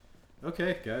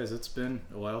Okay, guys, it's been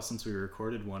a while since we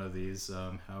recorded one of these.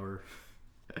 How are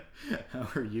how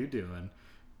are you doing?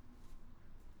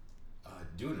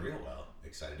 Doing real well.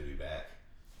 Excited to be back.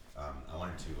 I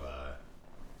wanted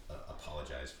to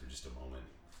apologize for just a moment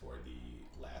for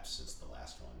the lapse since the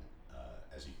last one.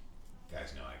 As you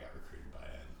guys know, I got recruited by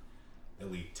an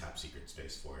elite top secret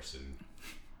space force, and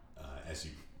as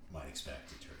you might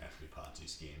expect, it turned out to be a Ponzi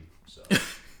scheme. So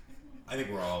I think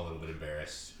we're all a little bit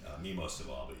embarrassed. Me most of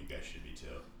all, but you guys should be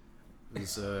too.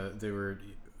 They were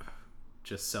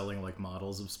just selling like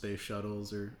models of space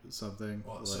shuttles or something.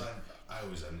 Well, like, so I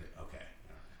was under okay.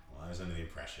 Well, I was under the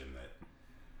impression that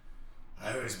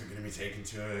I was going to be taken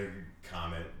to a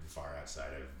comet far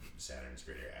outside of Saturn's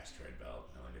greater asteroid belt.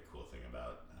 I learned a cool thing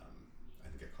about I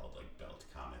think they're called like belt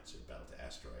comets or belt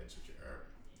asteroids, which are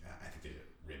I think they're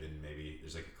ribbon maybe.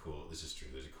 There's like a cool. This is true.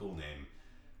 There's a cool name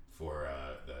for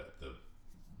the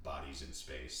bodies in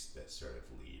space that sort of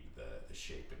lead the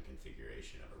shape and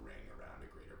configuration of a ring around a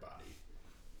greater body.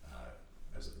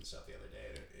 I was looking this up the other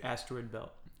day. Asteroid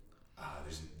belt.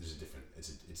 There's a different.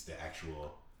 It's the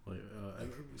actual. like,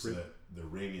 The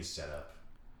ring is set up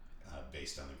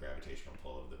based on the gravitational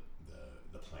pull of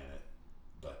the planet,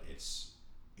 but its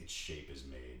shape is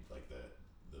made like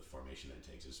the formation that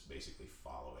it takes is basically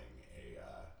following a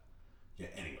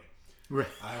anyway. right.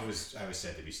 I was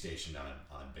said to be stationed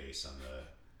on base on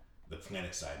the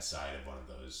planet side of one of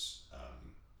those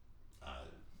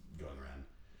going around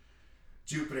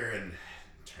Jupiter, and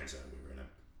it turns out we were in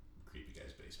a creepy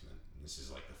guy's basement. And this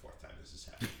is like the fourth time this has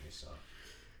happened to me. So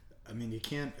I mean, you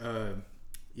can't.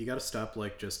 You got to stop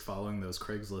like just following those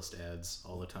Craigslist ads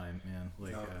all the time, man.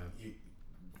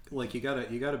 Like, you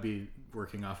gotta be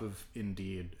working off of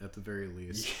Indeed at the very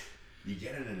least. You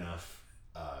get in enough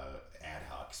ad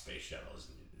hoc space shuttles,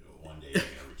 and one day you're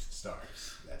gonna reach the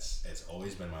stars. It's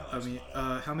always been my life's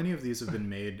motto. How many of these have been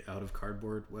made out of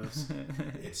cardboard, Wes?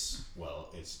 It's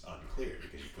unclear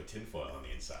because you put tinfoil on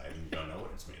the inside and you don't know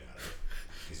what it's made out of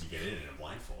because you get in a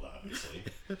blindfold, obviously.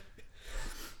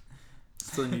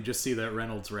 So then you just see that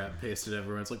Reynolds wrap pasted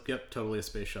everywhere. It's like, yep, totally a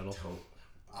space shuttle.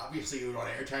 Obviously, you would want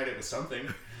to airtight it with something.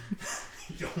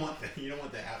 You don't want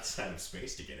the outside of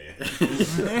space to get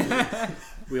in.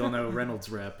 We all know Reynolds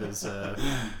wrap is.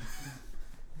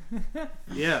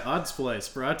 Yeah, Odd Splice,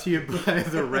 brought to you by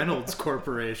the Reynolds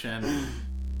Corporation.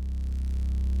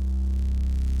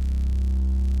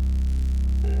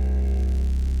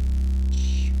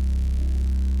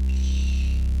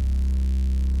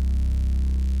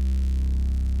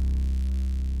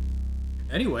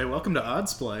 Anyway, welcome to Odd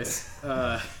Splice.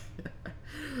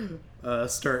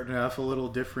 Starting off a little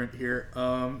different here.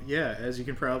 Yeah, as you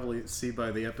can probably see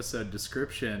by the episode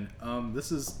description,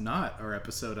 this is not our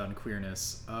episode on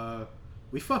queerness.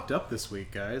 We fucked up this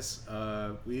week, guys.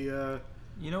 You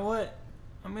know what?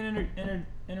 I'm gonna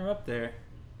interrupt there.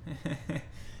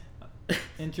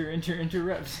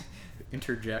 Interrupt.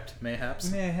 Interject,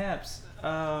 mayhaps. Mayhaps.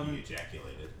 You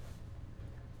ejaculated.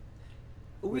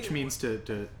 Which means to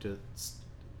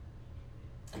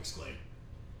Exclaim.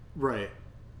 right.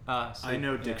 So, I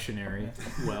know dictionary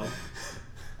well.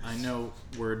 I know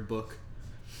word book.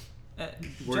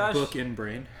 Word Josh, book in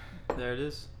brain. There it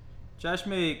is. Josh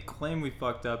may claim we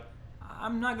fucked up.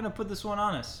 I'm not gonna put this one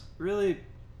on us. Really,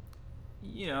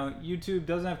 YouTube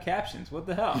doesn't have captions. What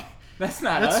the hell? That's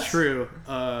not us. That's true.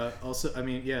 Also, I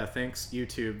mean, yeah, thanks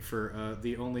YouTube for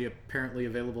the only apparently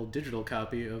available digital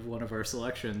copy of one of our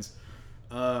selections.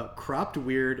 Cropped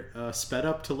weird, sped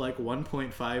up to like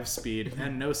 1.5 speed,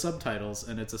 and no subtitles,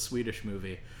 and it's a Swedish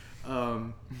movie.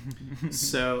 Right,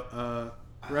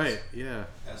 yeah.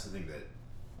 I also think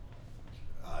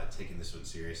that taking this one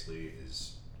seriously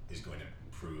is going to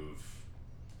prove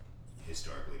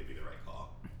historically to be the right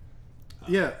call.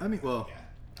 Yeah, I mean, well, Yeah.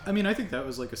 I mean, I think that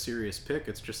was like a serious pick.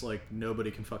 It's just like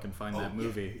nobody can fucking find that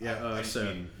movie. Yeah, I just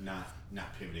mean not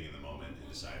pivoting in the moment and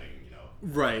deciding,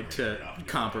 right, turn to it off and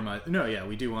do compromise. No, yeah,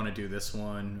 we do want to do this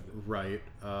one right,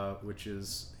 which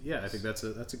is, yeah, I think that's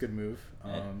a good move.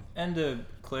 And to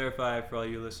clarify for all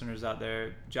you listeners out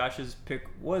there, Josh's pick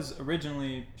was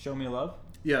originally Show Me Love.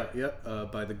 Yeah,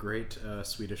 by the great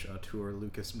Swedish auteur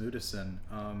Lucas Moodysson.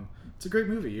 It's a great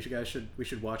movie. We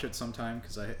should watch it sometime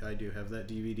because I do have that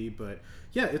DVD. But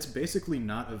yeah, it's basically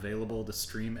not available to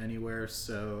stream anywhere.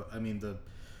 So I mean,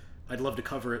 I'd love to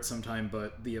cover it sometime,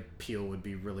 but the appeal would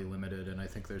be really limited, and I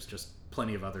think there's just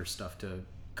plenty of other stuff to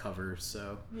cover.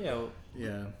 So Yeah. Well,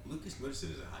 yeah. Lucas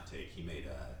Moodysson is a hot take. He made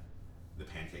the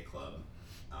Pancake Club,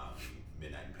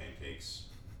 Midnight and Pancakes,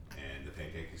 and the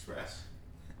Pancake Express,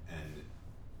 and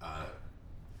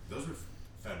those were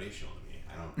foundational to me.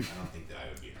 I don't think that I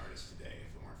would be an artist today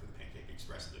if it weren't for the Pancake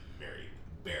Express at the very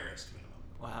barest minimum.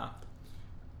 wow.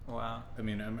 Wow. I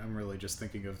mean, I'm really just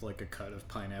thinking of like a cut of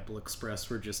Pineapple Express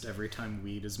where just every time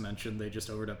weed is mentioned, they just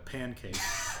ordered a pancake.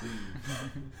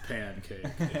 Pancake.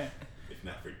 If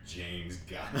not for James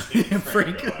goddamn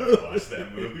Franco, I would watch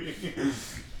that movie.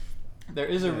 There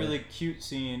is a really cute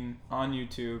scene on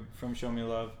YouTube from Show Me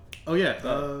Love. Oh yeah,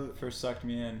 that first sucked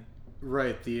me in.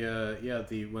 Right.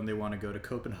 The when they want to go to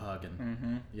Copenhagen.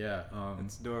 Mm-hmm. Yeah.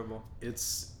 It's adorable.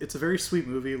 It's a very sweet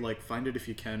movie. Like, find it if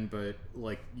you can, but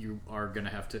like you are gonna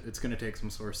have to. It's gonna take some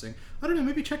sourcing. I don't know.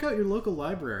 Maybe check out your local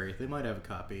library. They might have a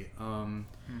copy.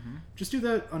 Just do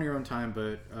that on your own time.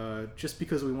 But just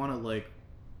because we want to like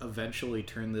eventually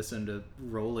turn this into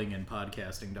rolling in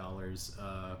podcasting dollars,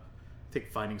 I think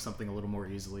finding something a little more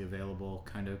easily available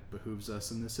kind of behooves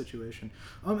us in this situation.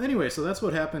 Anyway, so that's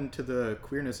what happened to the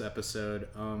queerness episode.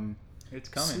 It's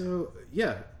coming. So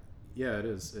yeah, it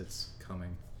is. It's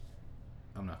coming.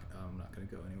 I'm not going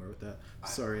to go anywhere with that.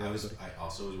 Sorry, I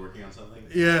also was working on something.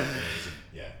 Yeah.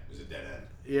 It was a dead end.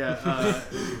 Yeah,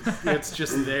 it's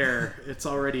just there. It's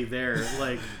already there.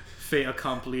 Like fait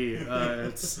accompli.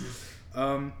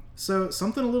 So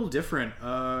something a little different.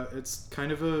 It's kind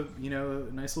of a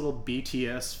nice little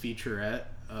BTS featurette.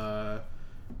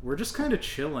 We're just kind of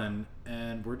chilling,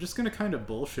 and we're just gonna kind of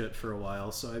bullshit for a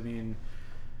while. So I mean,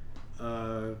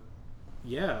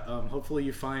 hopefully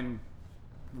you find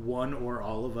one or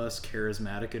all of us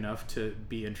charismatic enough to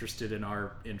be interested in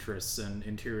our interests and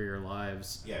interior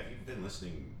lives. Yeah, if you've been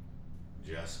listening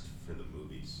just for the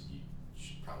movies, you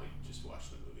should probably just watch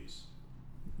the movies.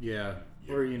 Yeah,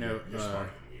 you're smarter than we are.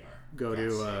 Go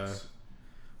to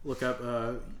look up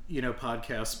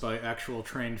podcasts by actual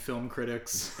trained film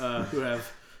critics who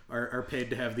are paid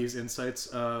to have these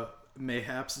insights.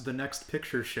 Mayhaps The Next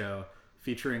Picture Show,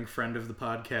 featuring friend of the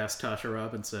podcast Tasha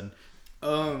Robinson.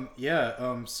 So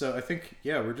I think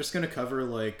we're just gonna cover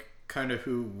like kind of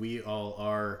who we all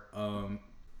are,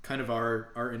 kind of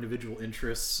our individual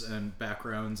interests and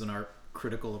backgrounds and our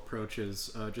critical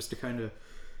approaches, just to kind of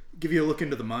give you a look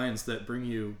into the minds that bring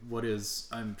you what is,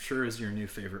 I'm sure, is your new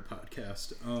favorite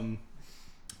podcast.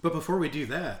 But before we do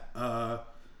that,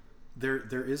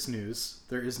 there is news.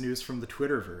 There is news from the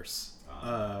Twitterverse.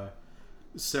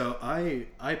 So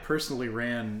I personally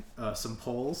ran some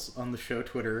polls on the show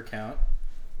Twitter account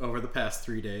over the past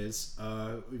 3 days.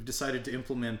 We've decided to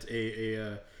implement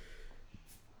a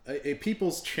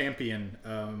People's Champion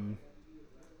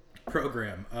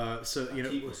program.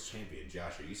 People's Champion,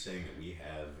 Josh, are you saying that we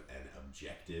have an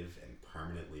objective and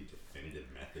permanently definitive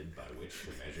method by which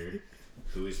to measure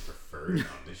who is preferred on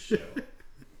this show?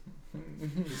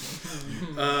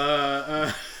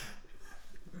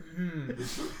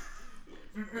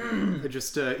 I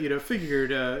just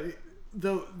figured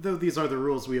though these are the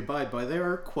rules we abide by, they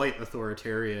are quite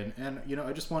authoritarian, and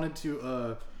I just wanted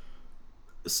to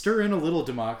stir in a little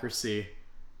democracy.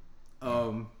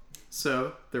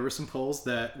 So there were some polls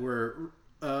that were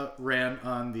ran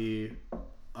on the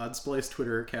Oddsplace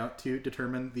Twitter account to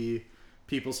determine the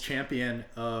People's Champion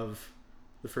of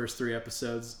the first 3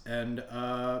 episodes, and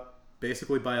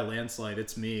basically by a landslide,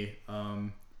 it's me.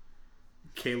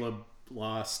 Caleb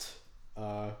lost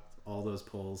all those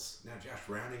polls. Now, Josh,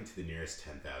 rounding to the nearest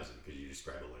 10,000, could you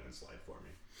describe a landslide for me?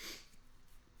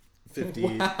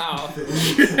 50. Wow.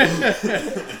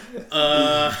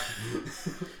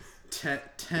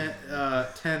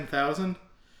 10,000?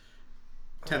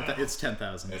 It's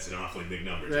 10,000. That's an awfully big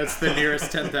number. That's the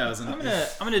nearest 10,000. I'm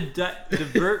gonna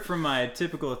divert from my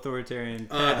typical authoritarian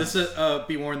path. This is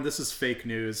be warned. This is fake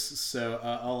news, so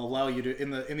I'll allow you to,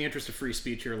 in the interest of free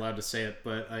speech, you're allowed to say it,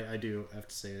 but I do have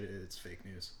to say it's fake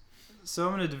news. So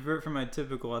I'm gonna divert from my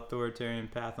typical authoritarian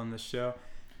path on this show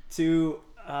to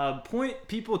point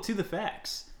people to the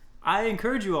facts. I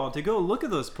encourage you all to go look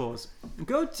at those polls.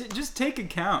 Just take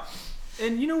account.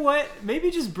 And you know what?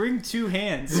 Maybe just bring 2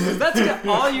 hands, because that's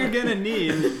all you're gonna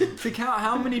need to count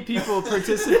how many people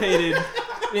participated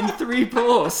in 3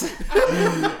 polls.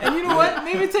 And you know what?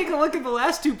 Maybe take a look at the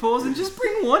last 2 polls and just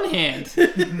bring 1 hand,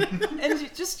 and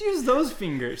just use those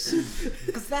fingers,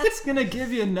 because that's gonna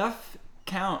give you enough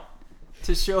count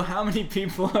to show how many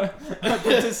people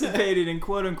participated in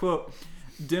quote unquote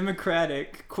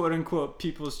democratic quote unquote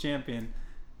People's Champion.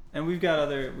 And we've got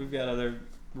other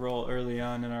role early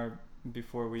on in our,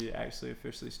 before we actually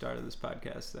officially started this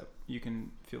podcast, that you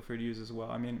can feel free to use as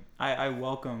well. I mean, I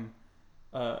welcome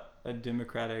a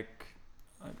democratic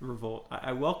revolt.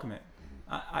 I welcome it.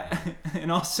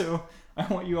 And also I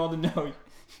want you all to know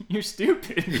you're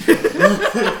stupid.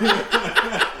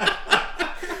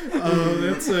 Oh,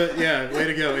 that's way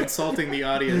to go, insulting the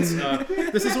audience.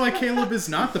 This is why Caleb is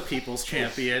not the People's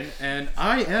Champion, and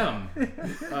I am.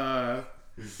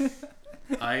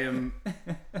 I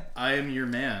I am your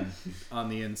man on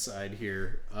the inside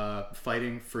here,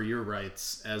 fighting for your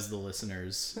rights as the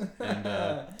listeners, and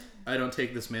I don't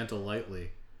take this mantle lightly.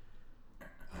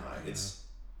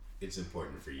 It's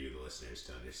important for you, the listeners,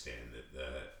 to understand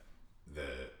that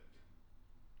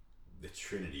the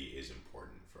Trinity is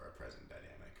important for our present dynamic.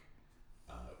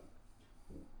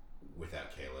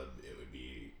 Without Caleb, it would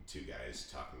be two guys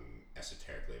talking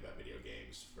esoterically about video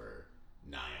games for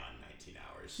nigh on 19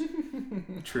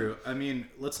 hours. True. I mean,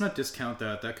 let's not discount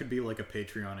that. That could be like a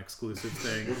Patreon exclusive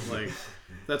thing. Like,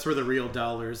 that's where the real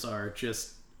dollars are.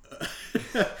 Just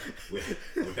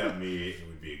without me, it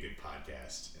would be a good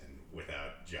podcast, and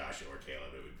without Josh or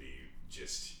Caleb, it would be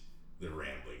just the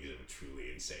ramblings of a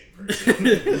truly insane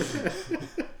person.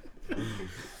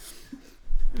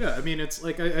 Yeah, I mean, it's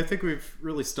like I think we've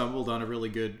really stumbled on a really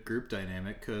good group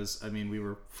dynamic because I mean we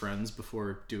were friends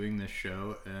before doing this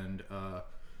show, and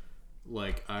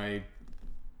like I,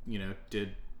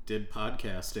 did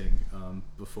podcasting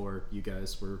before you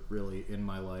guys were really in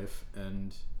my life,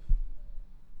 and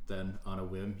then on a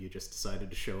whim you just decided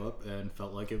to show up and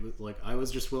felt like it was like I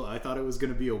was just I thought it was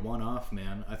gonna be a one-off,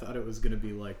 man. I thought it was gonna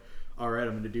be like, all right,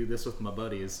 I'm gonna do this with my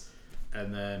buddies,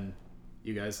 and then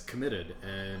you guys committed,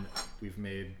 and we've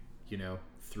made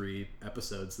 3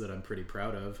 episodes that I'm pretty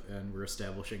proud of, and we're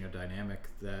establishing a dynamic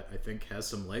that I think has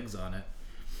some legs on it.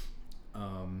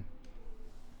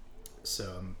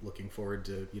 So I'm looking forward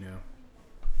to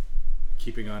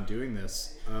keeping on doing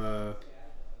this.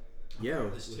 Yeah,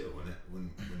 this too.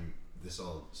 When this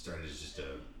all started as just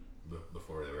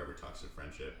before there were ever talks of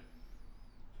friendship,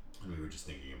 and we were just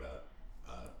thinking about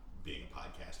being a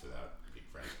podcast without being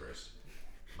friends first.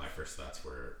 My first thoughts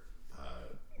were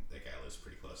that guy lives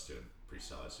pretty close to a pretty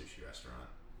solid sushi restaurant,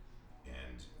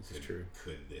 and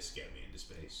could this get me into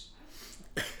space?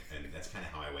 And that's kind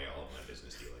of how I weigh all of my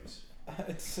business dealings.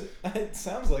 It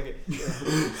sounds like it.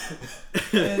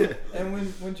 and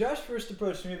when Josh first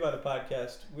approached me about a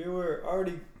podcast, we were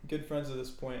already good friends at this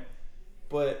point,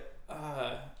 but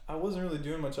I wasn't really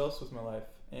doing much else with my life,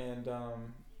 and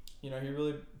he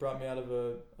really brought me out of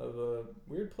a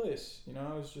weird place.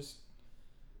 I was just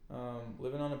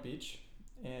living on a beach,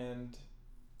 and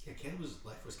Caleb's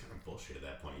life was kind of bullshit at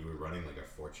that point. You were running like a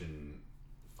Fortune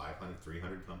 500,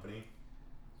 300 company.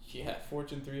 Yeah,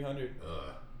 Fortune 300.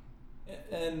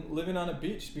 And living on a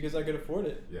beach because I could afford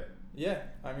it. Yeah. Yeah,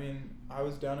 I mean, I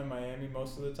was down in Miami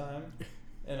most of the time,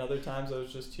 and other times I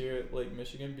was just here at Lake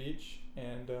Michigan Beach,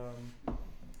 and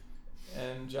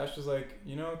Josh was like,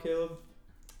 Caleb,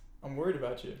 I'm worried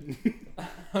about you.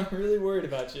 I'm really worried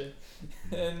about you,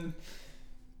 and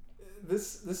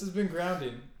this has been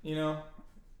grounding.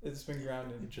 It's been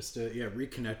grounding. Just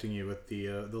reconnecting you with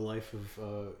the life of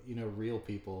real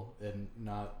people and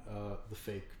not the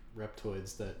fake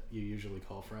reptoids that you usually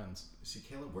call friends. See,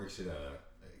 Caleb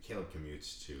Caleb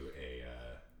commutes to a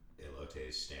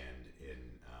elote stand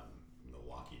in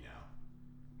Milwaukee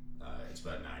now. It's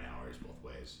about 9 hours both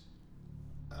ways,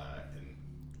 and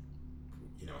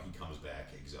he comes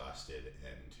back exhausted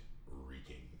and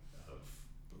reeking of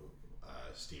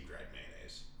steam dried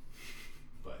mayonnaise.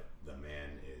 But the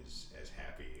man is as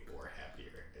happy or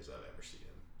happier as I've ever seen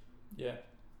him. Yeah.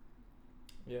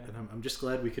 Yeah. And I'm just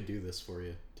glad we could do this for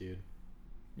you, dude.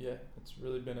 Yeah, it's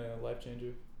really been a life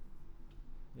changer.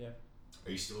 Yeah.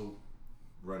 Are you still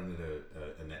running at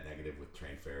a net negative with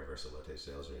train fare versus elote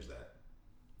sales, or is that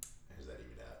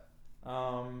evened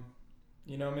out?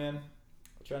 Man,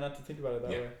 I try not to think about it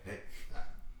that way. Hey,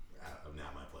 I'm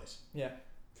not my place. Yeah.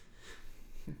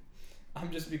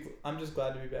 I'm just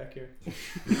glad to be back here.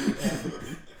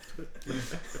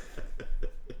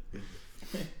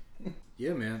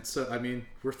 Yeah, man. So I mean,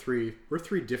 we're three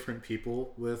different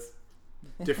people with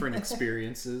different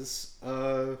experiences.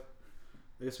 I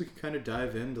guess we can kind of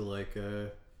dive into I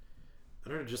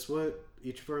don't know, just what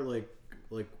each of our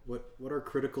what our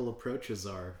critical approaches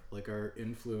are, like our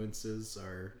influences,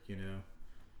 our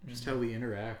just how we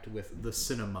interact with the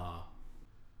cinema.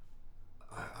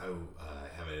 I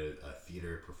have a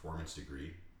theater performance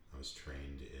degree. I was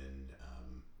trained in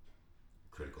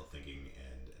critical thinking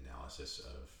and analysis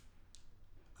of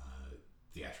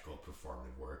theatrical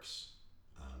performative works,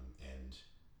 and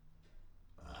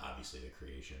obviously the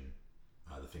creation.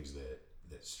 The things that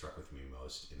struck with me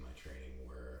most in my training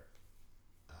were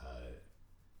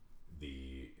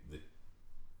the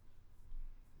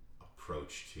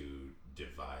approach to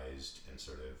devised and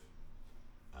sort of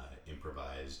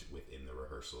improvised within the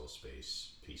rehearsal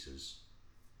space pieces.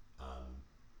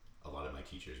 A lot of my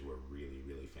teachers were really,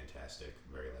 really fantastic,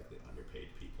 very likely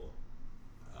underpaid people.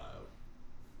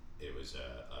 It was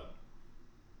a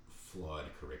flawed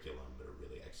curriculum, but a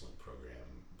really excellent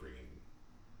program, bringing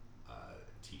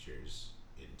teachers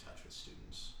in touch with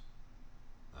students.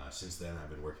 Since then, I've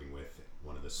been working with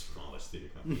one of the smallest theater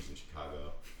companies in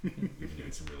Chicago. We've been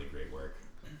doing some really great work.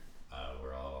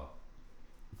 We're all,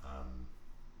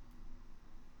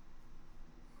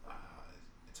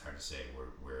 it's hard to say.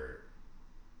 We're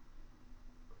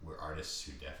artists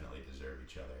who definitely deserve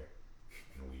each other,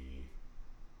 and we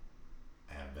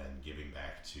have been giving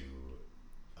back to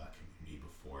a community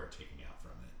before taking out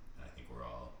from it. And I think we're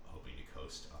all hoping to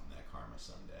coast on that karma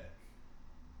someday.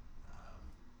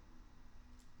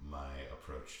 My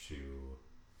approach to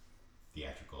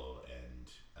theatrical and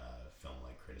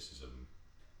film-like criticism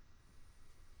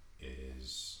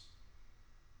is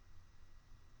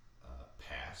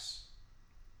pass.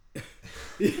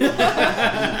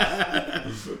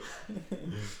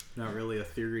 Not really a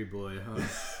theory boy, huh?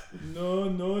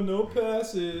 No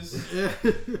passes.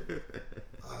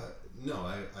 No,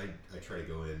 I try to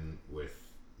go in with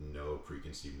no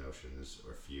preconceived notions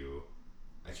or few.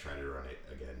 I try to run it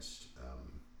against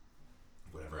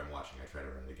whatever I'm watching. I try to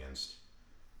run it against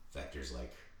factors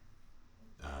like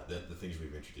the things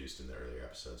we've introduced in the earlier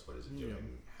episodes. What is it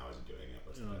doing? How is it doing it?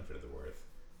 What's the benefit of the worth?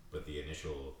 But the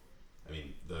initial,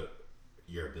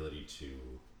 your ability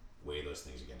to weigh those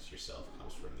things against yourself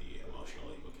comes from the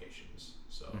emotional evocations.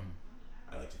 So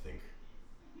I like to think,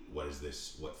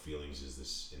 what feelings is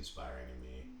this inspiring in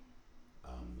me?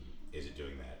 Is it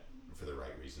doing that for the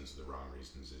right reasons or the wrong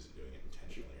reasons? Is it doing it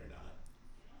intentionally or not?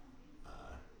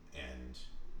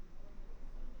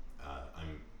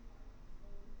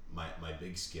 My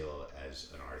big skill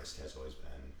as an artist has always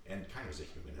been, and kind of as a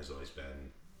human, has always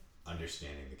been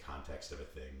understanding the context of a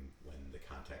thing when the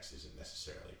context isn't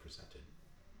necessarily presented.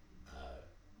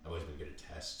 I've always been good at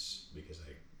tests because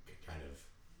I could kind of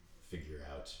figure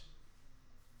out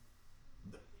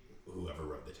whoever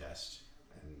wrote the test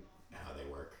and how they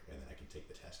work, and then I can take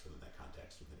the test within that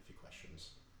context within a few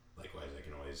questions. Likewise, I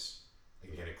can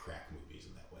kind of crack movies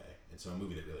in that way. And so a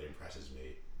movie that really impresses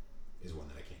me is one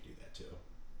that I can't do that to.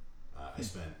 I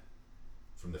spent,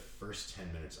 from the first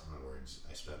 10 minutes onwards,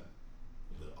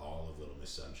 all of Little Miss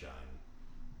Sunshine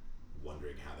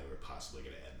wondering how they were possibly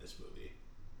going to end this movie.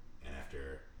 And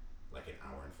after like an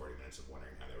hour and 40 minutes of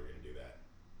wondering how they were going to do that,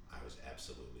 I was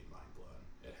absolutely mind blown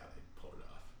at how they pulled it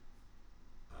off.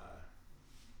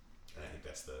 And I think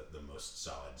that's the most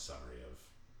solid summary of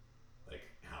like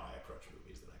how I approach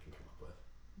movies that I can come up with.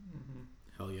 Mm-hmm.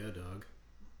 Hell yeah, dog.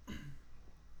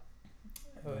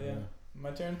 Hell yeah.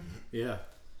 My turn? Yeah.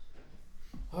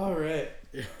 All right.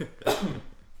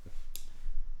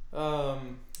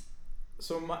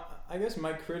 So I guess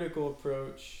my critical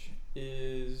approach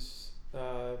is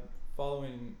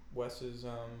following Wes's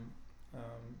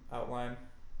outline.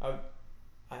 I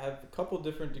have a couple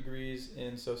different degrees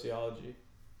in sociology,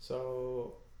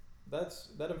 so that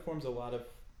informs a lot of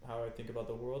how I think about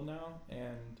the world now,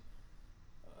 and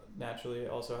naturally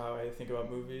also how I think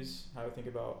about movies, how I think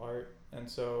about art. And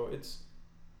so it's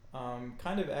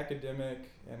kind of academic,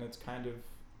 and it's kind of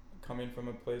coming from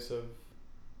a place of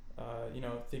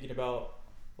thinking about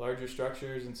larger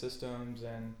structures and systems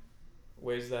and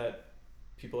ways that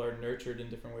people are nurtured in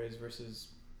different ways versus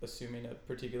assuming a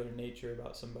particular nature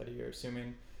about somebody, or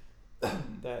assuming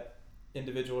that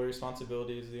individual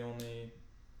responsibility is the only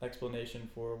explanation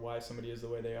for why somebody is the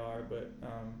way they are. But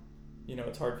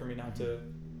it's hard for me not to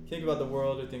think about the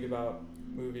world or think about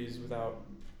movies without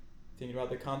thinking about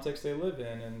the context they live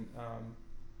in. And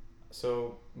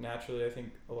so naturally I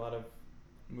think a lot of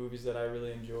movies that I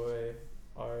really enjoy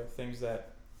are things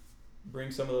that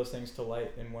bring some of those things to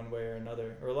light in one way or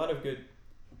another. Or a lot of good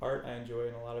art I enjoy,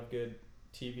 and a lot of good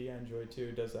TV I enjoy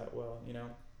too does that well,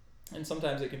 And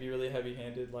sometimes it can be really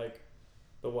heavy-handed, like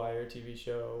The Wire TV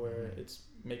show, where it's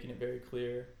making it very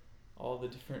clear all the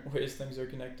different ways things are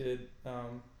connected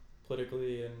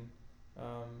politically and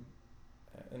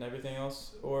everything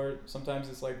else. Or sometimes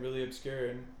it's like really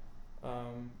obscure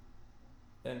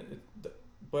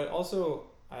but also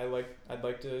I'd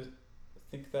like to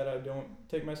think that I don't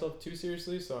take myself too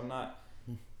seriously, so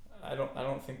I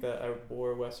don't think that I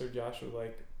bore Wes or Josh with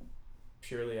like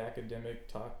purely academic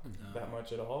talk that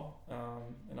much at all,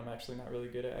 and I'm actually not really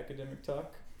good at academic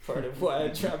talk. Part of why I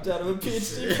dropped out of a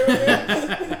PhD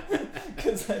program,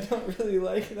 because I don't really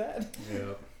like that.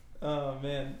 Yep. Oh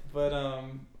man, but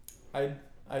I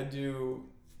do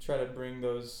try to bring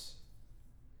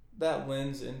that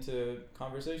lens into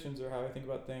conversations or how I think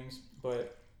about things.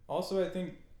 But also I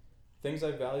think things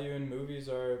I value in movies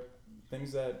are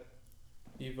things that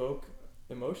evoke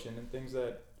emotion and things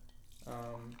that there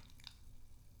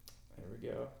we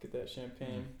go, get that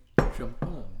champagne.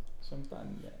 Champagne.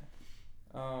 Yeah.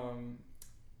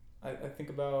 I think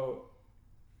about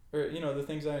or the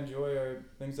things I enjoy are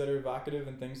things that are evocative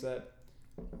and things that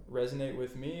resonate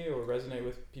with me or resonate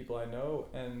with people I know.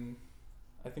 And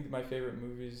I think my favorite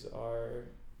movies are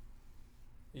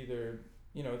either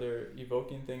they're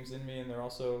evoking things in me, and they're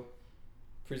also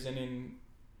presenting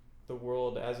the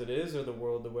world as it is, or the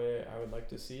world the way I would like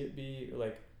to see it be, or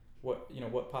like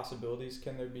what possibilities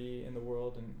can there be in the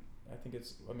world. And I think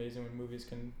it's amazing when movies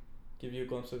can give you a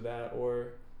glimpse of that,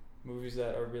 or movies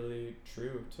that are really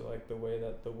true to like the way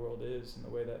that the world is and the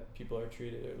way that people are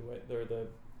treated, or the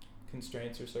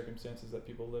constraints or circumstances that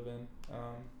people live in.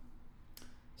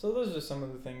 So those are just some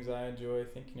of the things I enjoy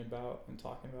thinking about and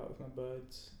talking about with my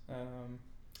buds. I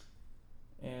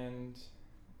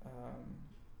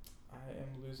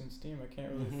am losing steam. I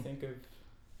can't really think of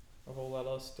a whole lot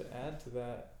else to add to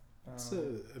that. That's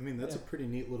a pretty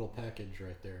neat little package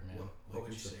right there, man. What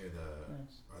would you say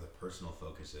are the personal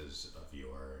focuses of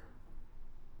your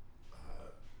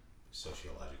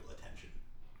sociological attention?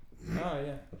 Oh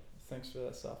yeah, thanks for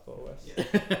that softball, Wes.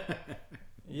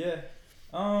 Yeah.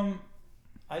 Yeah.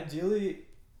 Ideally,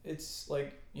 it's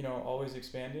like always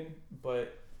expanding,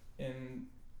 but in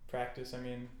practice, I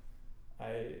mean,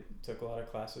 I took a lot of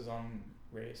classes on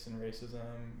race and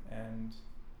racism and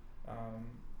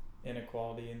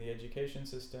inequality in the education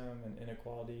system, and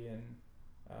inequality in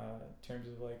terms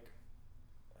of like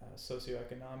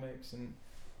socioeconomics and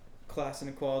class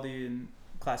inequality and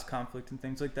class conflict and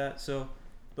things like that. So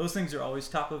those things are always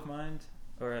top of mind,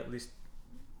 or at least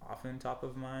often top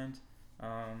of mind.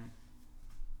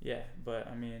 Yeah, but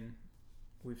I mean,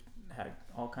 we've had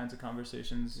all kinds of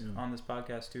conversations on this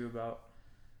podcast too about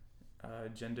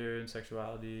gender and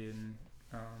sexuality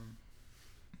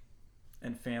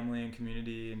and family and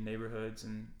community and neighborhoods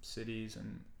and cities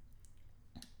and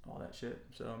all that shit.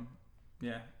 So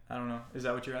yeah, I don't know. Is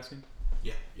that what you're asking?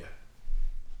 Yeah.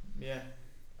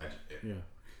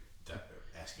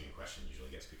 Asking a question usually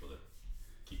gets people to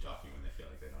keep talking when they feel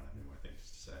like they don't have any more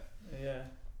things to say. Yeah.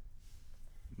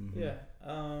 Mm-hmm.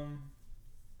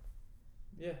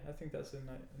 Yeah, I think that's a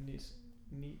nice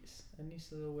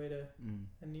little way to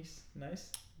nice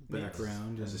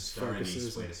background as and a star focuses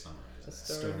anise way to summarize that.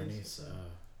 Star anise,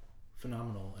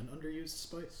 phenomenal and underused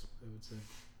spice, I would say.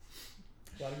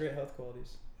 A lot of great health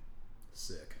qualities.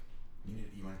 Sick.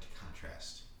 You want to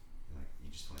contrast.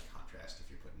 You just want to contrast if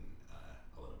you're putting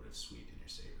a little bit of sweet in your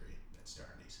savory. That star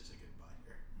anise is a good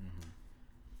binder.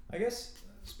 I guess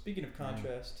speaking of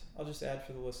contrast, I'll just add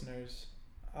for the listeners.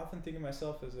 I often think of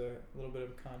myself as a little bit of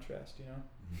a contrast,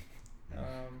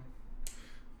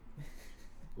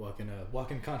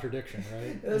 Walking contradiction,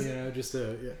 right? Just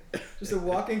a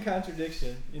walking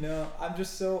contradiction. I'm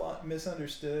just so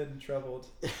misunderstood and troubled,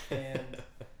 and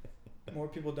more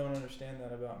people don't understand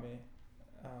that about me,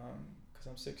 because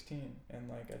I'm 16 and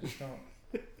like I just don't.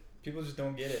 People just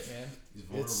don't get it, man. He's a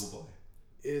vulnerable boy.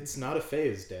 It's not a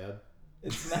phase, Dad.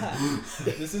 It's not.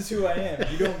 This is who I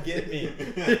am. You don't get me.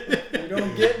 You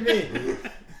don't get me.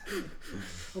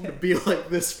 I'm gonna be like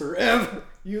this forever.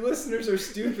 You listeners are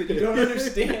stupid. You don't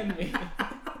understand me.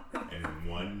 And in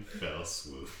one fell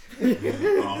swoop,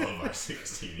 all of our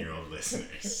 16-year-old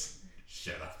listeners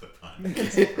shut off the pun.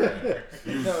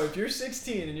 No, if you're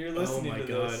 16 and you're listening to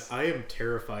this, I am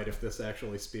terrified if this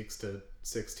actually speaks to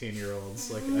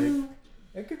 16-year-olds.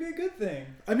 It could be a good thing.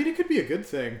 I mean, it could be a good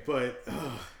thing, but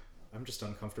I'm just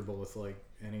uncomfortable with like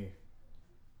any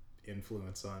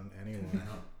influence on anyone.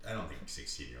 I don't think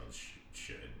 16-year-olds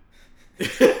should.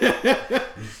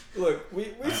 Look,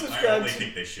 we subscribe. I only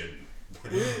think they shouldn't.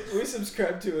 we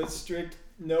subscribe to a strict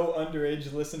no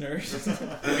underage listeners.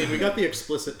 I mean, we got the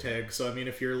explicit tag, so I mean,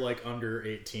 if you're like under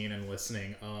 18 and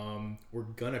listening, we're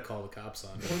gonna call the cops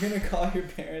on you. We're gonna call your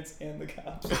parents and the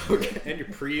cops. Okay. And your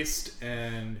priest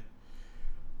and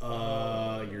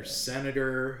your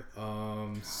senator,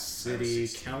 city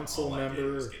council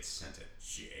member. Get sent to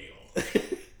jail.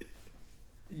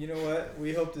 You know what?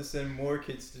 We hope to send more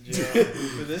kids to jail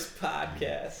for this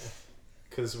podcast.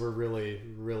 Because we're really,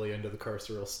 really into the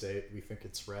carceral state. We think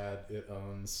it's rad. It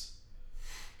owns.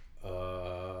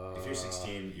 If you're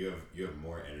 16, you have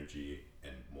more energy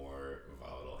and more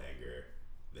volatile anger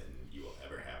than you will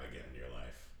ever have again in your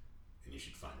life, and you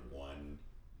should find one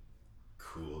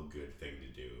cool, good thing to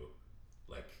do,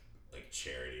 like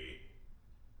charity,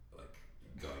 like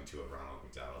going to a Ronald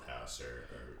McDonald House or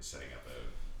setting up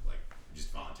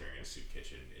just volunteering in a soup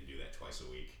kitchen, and do that twice a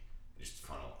week. Just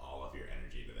funnel all of your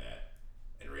energy to that,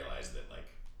 and realize that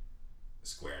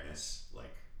squareness,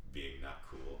 being not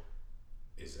cool,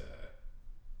 is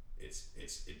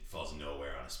it falls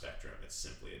nowhere on a spectrum. It's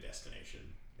simply a destination.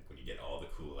 When you get all the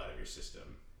cool out of your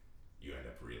system, you end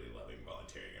up really loving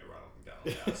volunteering at a Ronald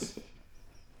McDonald House.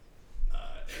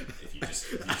 And if you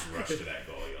just rush to that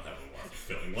goal, you'll have a more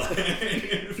fulfilling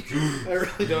life. I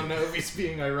really don't know if he's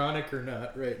being ironic or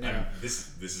not right now.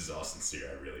 This is all sincere.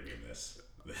 I really mean this.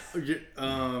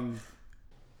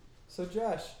 So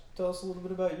Josh, tell us a little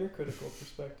bit about your critical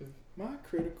perspective. My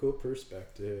critical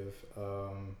perspective.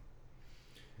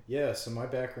 Yeah, so my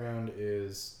background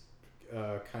is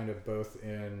kind of both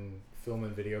in film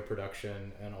and video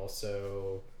production and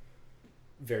also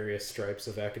various stripes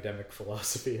of academic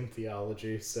philosophy and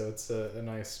theology. So it's a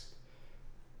nice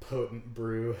potent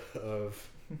brew of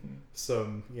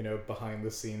some, behind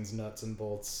the scenes nuts and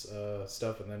bolts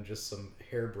stuff, and then just some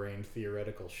harebrained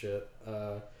theoretical shit.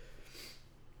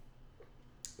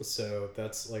 So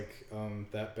that's like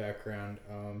that background.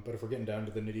 But if we're getting down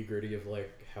to the nitty gritty of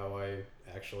like how I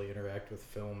actually interact with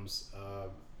films,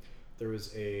 there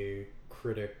was a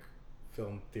critic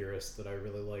film theorist that I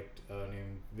really liked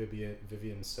named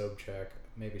Vivian Sobchak.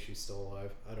 Maybe she's still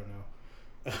alive. I don't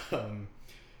know.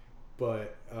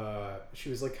 But she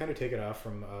was like kind of taken off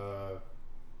from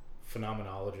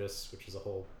phenomenologists, which is a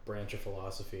whole branch of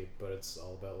philosophy, but it's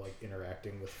all about like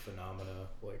interacting with phenomena,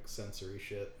 like sensory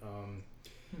shit.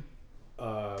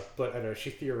 But I don't know, she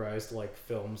theorized like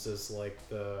films as like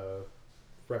the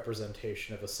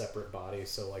representation of a separate body,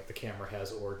 so like the camera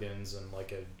has organs and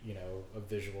like a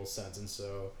visual sense, and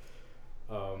so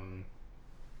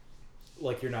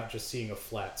like you're not just seeing a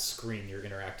flat screen, you're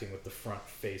interacting with the front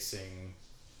facing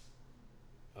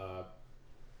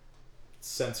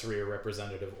sensory or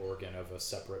representative organ of a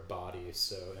separate body.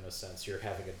 So in a sense you're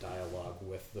having a dialogue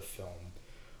with the film,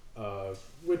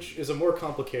 which is a more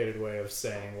complicated way of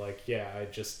saying like,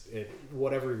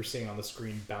 whatever you're seeing on the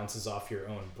screen bounces off your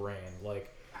own brain. Like,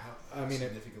 how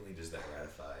significantly does that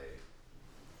ratify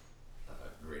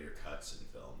greater cuts in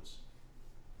films?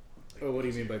 Like, what do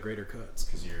you mean by greater cuts?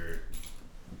 Because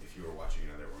if you were watching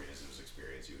another organism's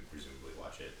experience, you would presumably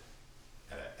watch it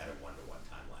at a 1-to-1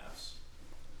 time lapse.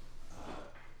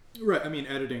 Right. I mean,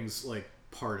 editing's like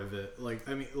part of it. Like,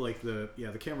 I mean, like the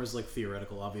camera's like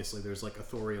theoretical. Obviously, there's like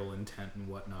authorial intent and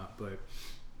whatnot, but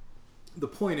the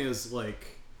point is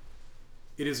like,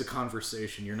 it is a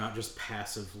conversation. You're not just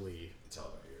passively. It's all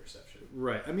about your reception.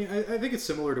 Right. I mean, I think it's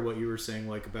similar to what you were saying,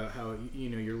 like about how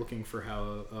you're looking for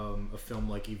how a film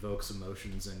like evokes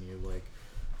emotions in you, like.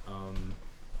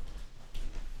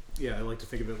 Yeah, I like to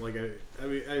think of it like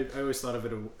I always thought of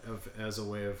it as a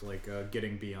way of like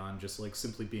getting beyond just like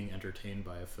simply being entertained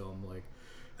by a film. Like,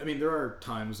 I mean, there are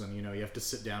times when you have to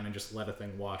sit down and just let a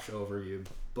thing wash over you.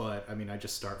 But I mean, I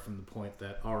just start from the point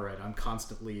that all right, I'm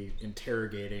constantly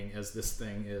interrogating as this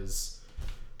thing is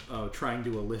trying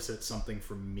to elicit something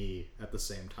from me at the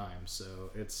same time.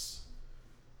 So it's,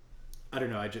 I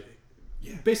don't know,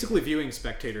 basically viewing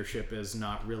spectatorship as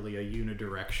not really a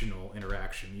unidirectional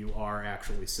interaction. You are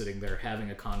actually sitting there having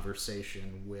a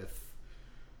conversation with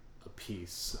a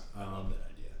piece. I love that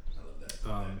idea. I love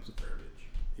that verbiage.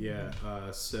 Yeah,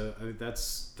 so I mean,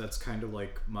 that's kind of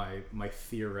like my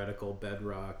theoretical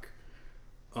bedrock.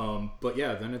 But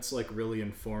yeah, then it's like really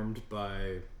informed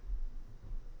by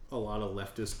a lot of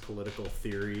leftist political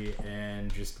theory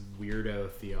and just weirdo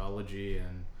theology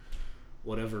and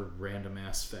whatever random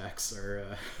ass facts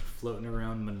are floating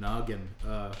around Monogin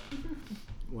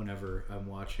whenever I'm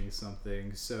watching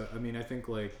something. So I mean, I think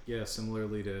like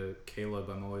similarly to Caleb,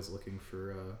 I'm always looking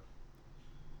for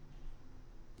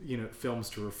films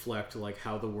to reflect like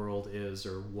how the world is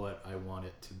or what I want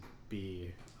it to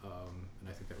be, and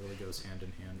I think that really goes hand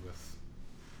in hand with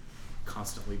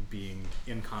constantly being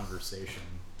in conversation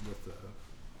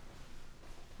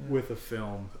with a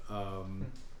film.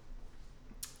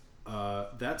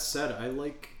 That said, I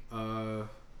like I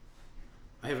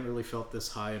haven't really felt this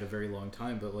high in a very long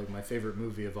time, but like my favorite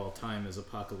movie of all time is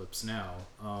Apocalypse Now,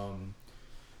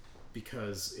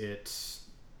 because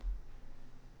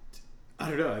I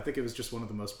don't know, I think it was just one of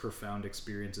the most profound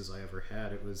experiences I ever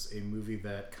had. It was a movie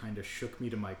that kind of shook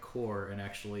me to my core and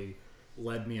actually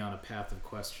led me on a path of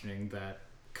questioning that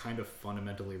kind of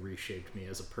fundamentally reshaped me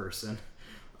as a person.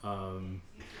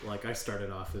 Like I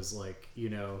started off as like,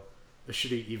 a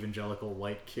shitty evangelical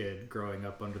white kid growing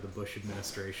up under the Bush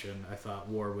administration. I thought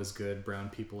war was good, brown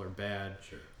people are bad.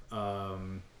 Sure.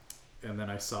 And then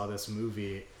I saw this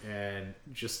movie, and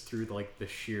just through like the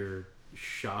sheer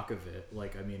shock of it,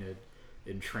 like, I mean, it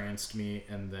entranced me,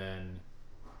 and then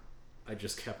I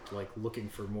just kept like looking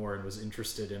for more and was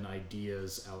interested in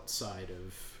ideas outside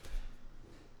of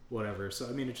whatever. So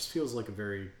I mean, it just feels like a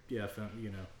very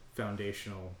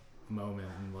foundational moment,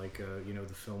 and like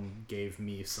the film gave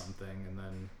me something and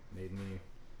then made me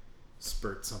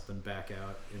spurt something back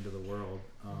out into the world.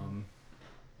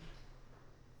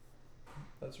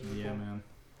 That's really cool. Man.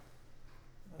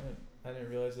 I didn't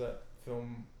realize that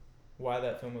film, why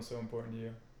that film was so important to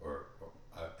you. Or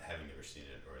having never seen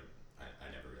it, or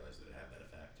I never realized that it had that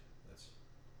effect. That's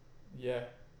Yeah.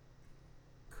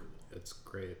 cool. It's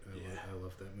great. Yeah. I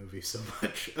love that movie so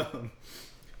much.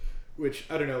 Which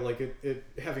I don't know, like it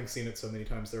having seen it so many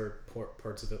times, there are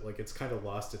parts of it like it's kind of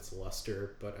lost its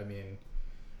luster, but I mean,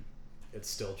 it's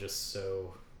still just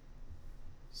so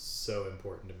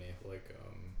important to me. Like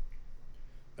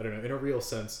I don't know, in a real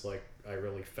sense, like I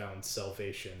really found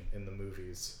salvation in the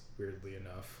movies. Weirdly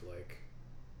enough, like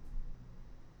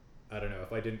I don't know,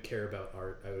 if I didn't care about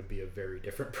art, I would be a very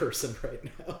different person right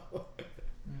now.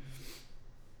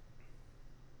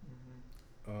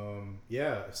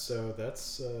 Yeah, so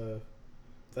that's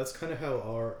kind of how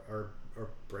our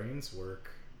brains work,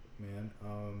 man.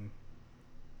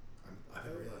 I've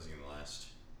been realizing in the last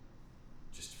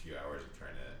just a few hours of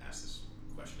trying to ask this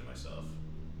question to myself.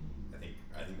 I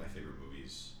think my favorite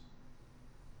movies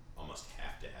almost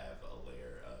have to have a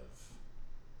layer of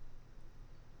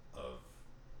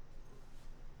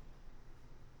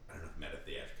I don't know if meta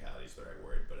theatricality is the right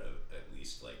word, but of at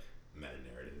least like meta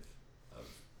narrative of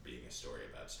being a story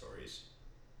about stories.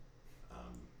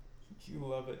 You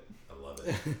love it. I love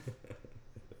it.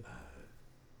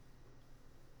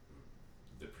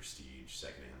 The Prestige,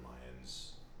 Secondhand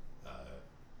Lions,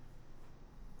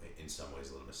 in some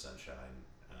ways Little Miss Sunshine,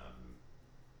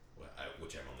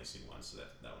 which I've only seen once, so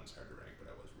that one's hard to rank, but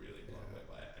I was really blown away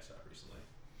by it. I saw it recently.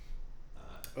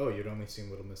 Oh, you'd only seen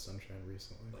Little Miss Sunshine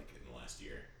recently? Like in the last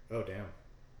year. Oh, damn.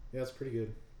 Yeah, it's pretty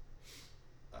good.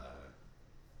 What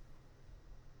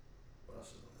else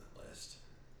is on that list?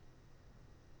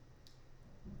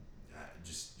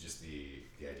 Just the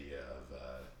idea of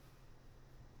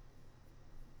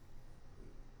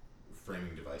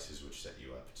framing devices which set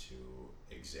you up to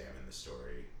examine the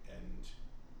story and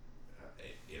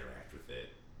interact with it.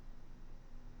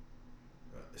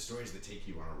 The stories that take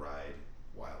you on a ride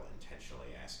while intentionally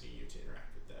asking you to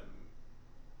interact with them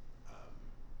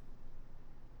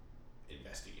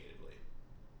investigatively.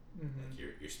 Like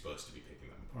you're supposed to be picking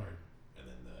them apart, and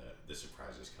then the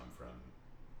surprises come from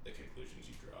the conclusions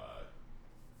you draw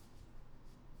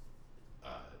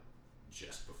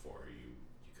just before you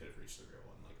could have reached the real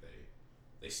one. Like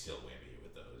they still whammy you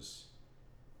with those,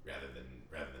 rather than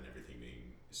everything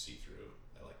being see through.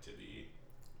 I like to be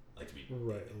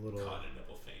right, a little caught in a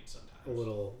nipple feint sometimes. a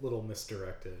little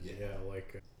misdirected. Yeah.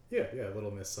 Like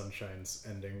Little Miss Sunshine's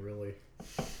ending really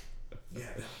Yeah,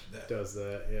 that does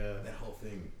that. Yeah. that whole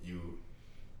thing. You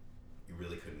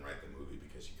really couldn't write the movie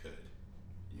because you could.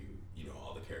 You know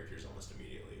all the characters almost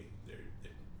immediately. They're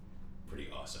pretty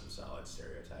awesome, solid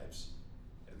stereotypes,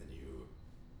 and then you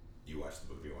watch the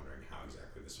movie wondering how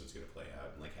exactly this one's gonna play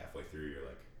out, and like halfway through you're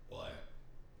like, well,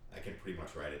 I can pretty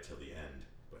much write it till the end,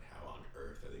 but how on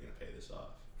earth are they gonna pay this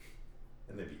off?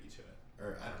 And they beat you to it,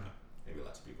 or I don't know. Maybe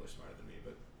lots of people are smarter than me,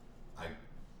 but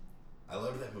I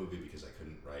loved that movie because I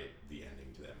couldn't write the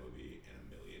ending to that movie in a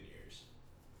million years.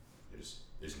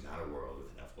 There's not a world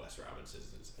with enough Wes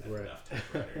Robinsons and Right. enough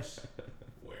typewriters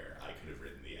where I could have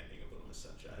written the ending of Little Miss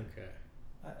Sunshine. Okay.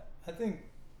 I think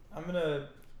I'm gonna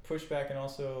push back and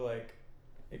also like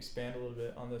expand a little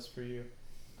bit on this for you.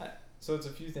 So it's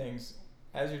a few things.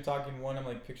 As you're talking, one, I'm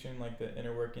like picturing like the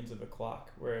inner workings of a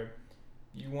clock, where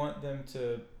you want them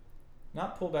to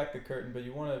not pull back the curtain, but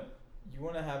you want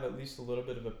to have at least a little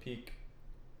bit of a peek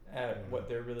at what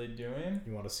they're really doing.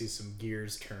 You want to see some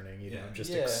gears turning. You Yeah. don't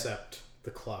just Yeah. accept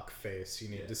the clock face. You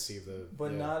need Yeah. to see the.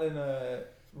 But yeah. not in a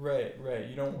right.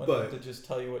 You don't want But- them to just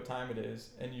tell you what time it is,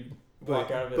 and you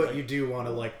walk out of it. But like, you do want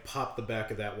to like pop the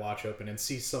back of that watch open and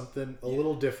see something a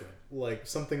little different, like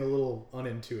something a little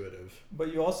unintuitive.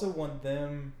 But you also want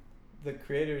them, the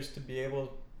creators, to be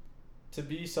able to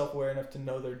be self-aware enough to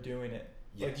know they're doing it.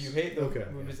 Like Yes. you hate the Okay,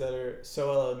 movies that are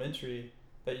so elementary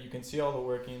that you can see all the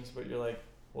workings, but you're like,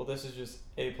 well, this is just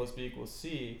A plus B equals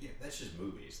C. Yeah, that's just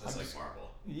movies. That's I'm like just-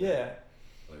 Marvel. Yeah.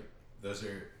 Like those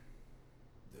are,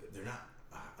 they're not.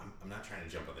 I'm not trying to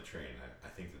jump on the train. I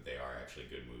think that they are actually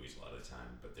good movies a lot of the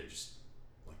time, but they're just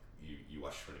like you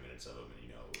watch 20 minutes of them and you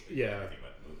know everything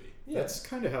about the movie. Yeah. That's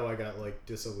kind of how I got like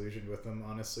disillusioned with them,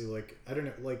 honestly. Like I don't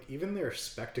know, like even their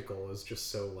spectacle is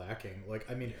just so lacking. Like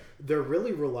I mean, Yeah. they're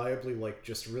really reliably like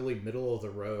just really middle of the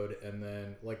road, and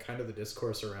then like kind of the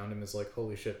discourse around them is like,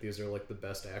 holy shit, these are like the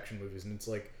best action movies, and it's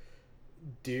like,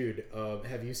 dude,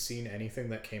 have you seen anything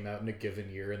that came out in a given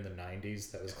year in the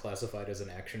 90s that was classified as an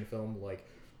action film? Like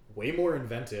way more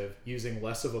inventive, using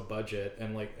less of a budget,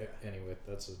 and like anyway,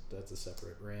 that's a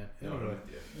separate rant. No, Anyway.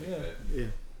 Yeah. Yeah.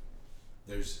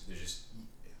 There's just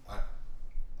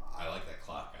I like that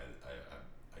clock.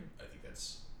 I think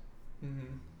that's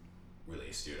Mm-hmm. really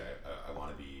astute. I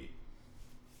want to be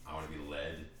I want to be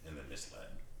led and then misled.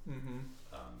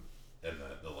 And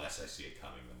the less I see it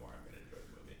coming, the more I'm going to enjoy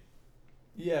the movie.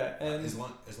 Yeah, and as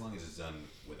long as it's done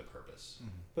with a purpose.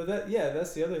 But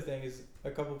that's the other thing is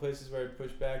a couple places where I'd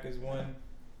push back is one,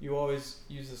 you always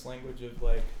use this language of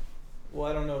like, well,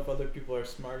 I don't know if other people are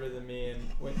smarter than me, and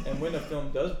when a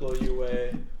film does blow you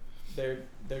away, they're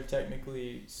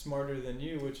technically smarter than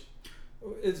you, which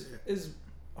is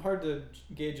hard to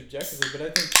gauge objectively, but I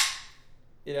think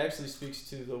it actually speaks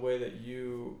to the way that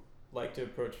you like to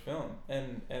approach film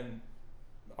and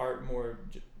art more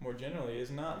generally. Is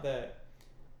not that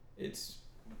it's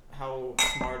how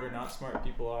smart or not smart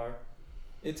people are,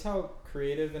 it's how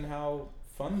creative and how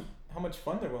much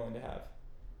fun they're willing to have.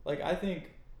 Like, I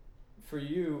think for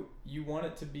you want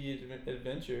it to be an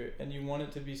adventure, and you want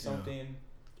it to be something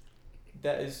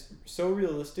that is so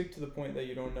realistic to the point that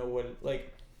you don't know what it,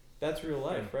 like, that's real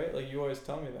life, right? Like, you always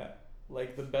tell me that,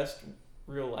 like, the best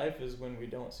real life is when we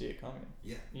don't see it coming.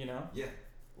 Yeah. You know? Yeah.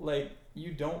 Like,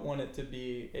 you don't want it to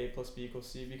be A plus B equals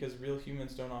C, because real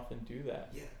humans don't often do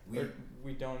that. Yeah.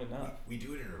 We don't enough. We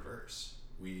do it in reverse.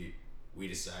 We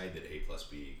decide that A plus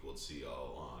B equaled C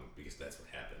all along because that's what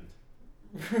happened.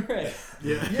 Right.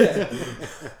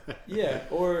 Yeah.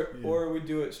 Or we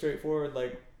do it straightforward,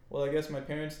 like, well, I guess my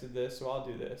parents did this, so I'll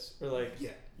do this. Or like,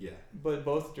 yeah. But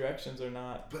both directions are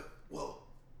not. But, well,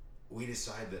 we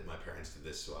decide that my parents did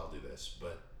this, so I'll do this.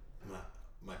 But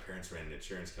my parents ran an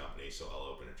insurance company, so I'll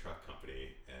open a truck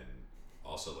company and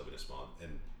also live in a small.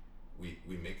 And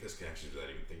we make those connections without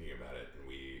even thinking about it. And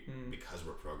because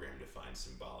we're programmed to find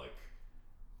symbolic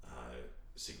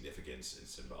significance and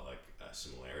symbolic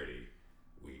similarity,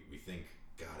 we think,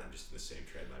 God, I'm just in the same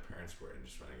trade my parents were, and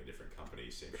just running a different company,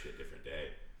 same shit, different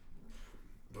day.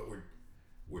 But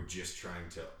we're just trying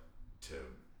to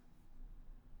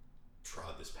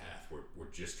trod this path. We're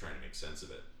just trying to make sense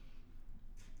of it.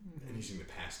 And using the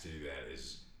past to do that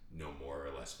is no more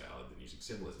or less valid than using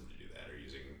symbolism to do that, or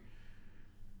using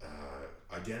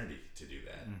identity to do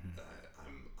that.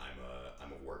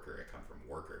 I'm a worker. I come from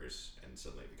workers, and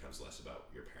suddenly it becomes less about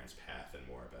your parents' path and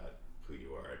more about who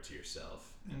you are to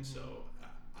yourself. And so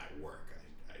I work.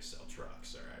 I sell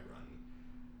trucks, or I run.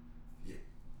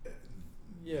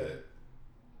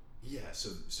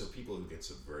 So people who can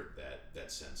subvert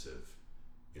that sense of,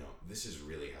 this is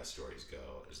really how stories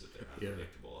go, is that they're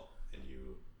unpredictable, and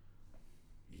you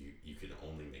can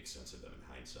only make sense of them in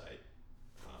hindsight,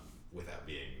 without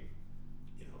being,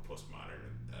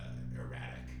 postmodern,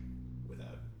 erratic,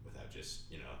 without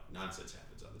just, nonsense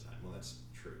happens all the time. Well, that's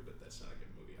true, but that's not a good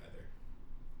movie either.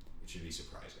 It should be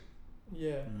surprising.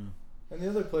 Yeah. And the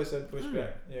other place I'd push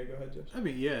back. Yeah, go ahead, Josh. I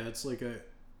mean, yeah, it's like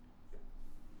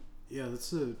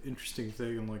that's an interesting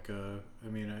thing. I'm like, I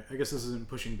guess this isn't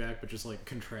pushing back, but just like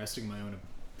contrasting my own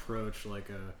approach.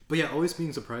 But yeah, always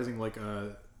being surprising. Maybe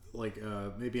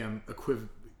I'm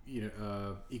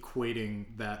equating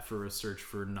that for a search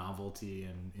for novelty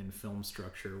in film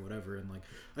structure or whatever. And like,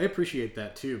 I appreciate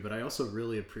that too, but I also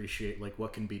really appreciate like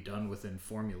what can be done within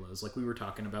formulas. Like we were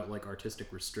talking about like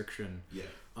artistic restriction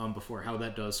before, how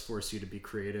that does force you to be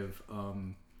creative. A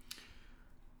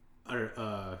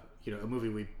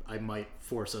movie I might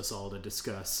force us all to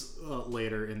discuss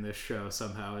later in this show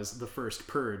somehow is The First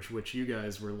Purge, which you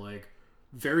guys were like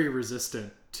very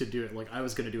resistant to do it. Like I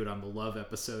was going to do it on the Love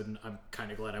episode, and I'm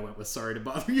kind of glad I went with Sorry to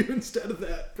Bother You instead of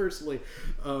that personally.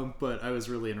 But I was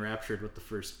really enraptured with The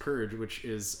First Purge, which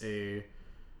is a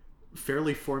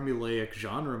fairly formulaic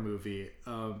genre movie.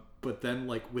 But then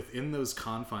like within those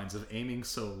confines of aiming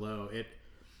so low, it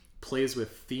plays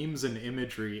with themes and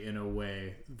imagery in a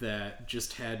way that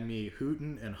just had me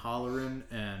hooting and hollering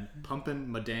and pumping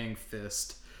my dang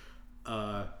fist.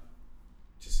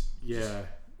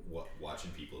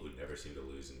 Watching people who never seem to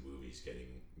lose in movies getting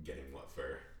what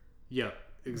for. Yep,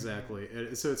 exactly.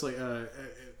 So it's like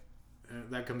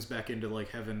that comes back into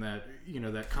like having that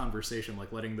that conversation,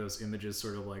 like letting those images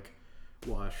sort of like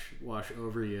wash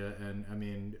over you, and I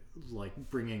mean like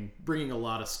bringing a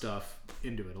lot of stuff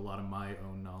into it, a lot of my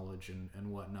own knowledge and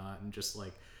whatnot, and just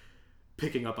like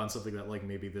picking up on something that like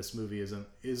maybe this movie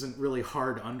isn't really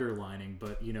hard underlining,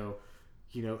 but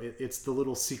it's the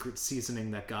little secret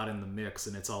seasoning that got in the mix,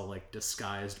 and it's all like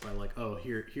disguised by like, oh,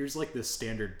 here's like this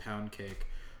standard pound cake.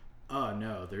 Oh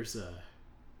no, there's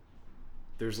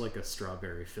like a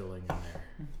strawberry filling in there.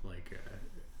 Like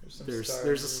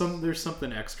there's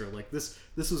something extra. Like this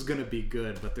was gonna be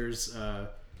good, but there's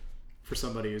for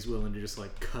somebody who's willing to just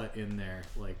like cut in there,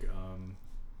 like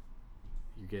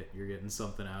you're getting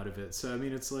something out of it. So I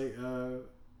mean, it's like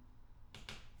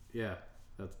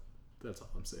that's all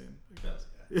I'm saying.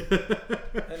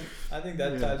 And I think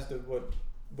that ties to what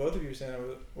both of you were saying.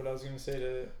 What I was going to say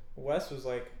to Wes was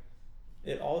like,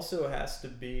 it also has to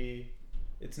be,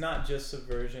 it's not just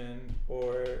subversion,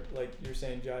 or like you're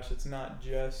saying, Josh, it's not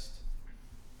just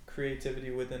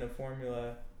creativity within a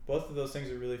formula. Both of those things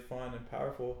are really fun and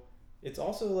powerful. It's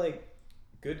also like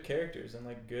good characters and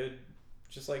like good,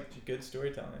 just like good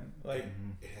storytelling. Like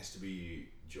it has to be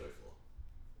joyful.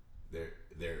 There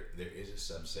is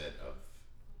a subset of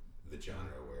the genre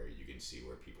where you can see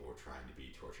where people were trying to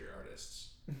be torture artists.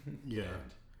 Yeah.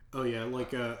 And Oh yeah,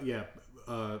 like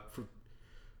for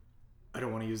I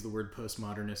don't want to use the word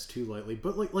postmodernist too lightly,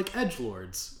 but like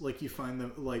edgelords, like you find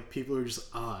them, like people are just,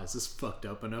 is this fucked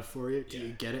up enough for you? Do you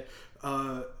get it?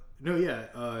 No,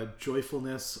 yeah,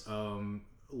 joyfulness,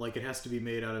 like it has to be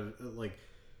made out of like,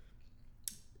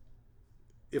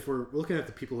 if we're looking at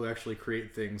the people who actually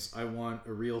create things, I want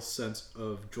a real sense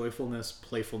of joyfulness,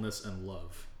 playfulness, and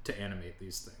love to animate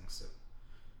these things.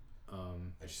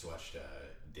 I just watched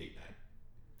Date Night.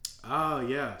 Oh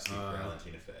yeah, Steve Carell and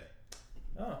Tina Fey.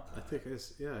 oh, I think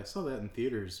I saw that in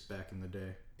theaters back in the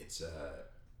day. It's a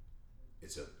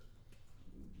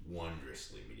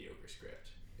wondrously mediocre script.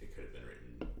 It could have been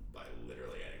written by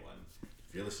literally anyone.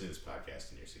 If you're listening to this podcast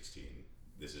and you're 16,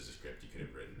 this is a script you could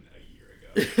have written a year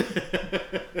ago.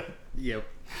 Yep.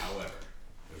 However,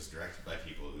 it was directed by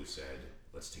people who said,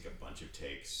 let's take a bunch of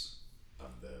takes of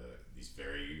these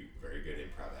very, very good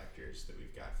improv actors that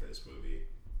we've got for this movie,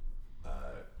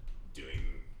 doing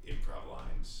improv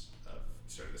lines of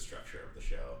sort of the structure of the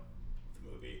show, the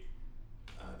movie.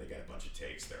 They got a bunch of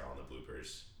takes. They're all in the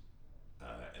bloopers.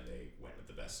 And they went with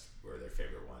the best, or their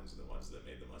favorite ones, and the ones that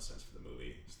made the most sense for the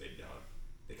movie. So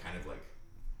they kind of like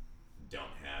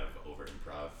don't have over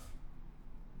improv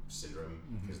syndrome,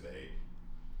 because they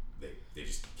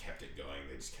just kept it going.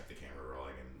 They just kept the camera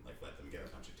rolling and like let them get a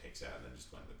bunch of takes out, and then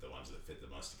just went with the ones that fit the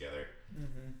most together.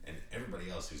 And everybody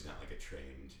else who's not like a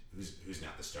trained, who's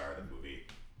not the star of the movie,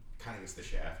 kind of gets the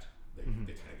shaft. They kind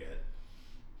of get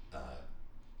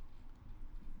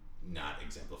not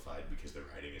exemplified because the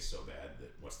writing is so bad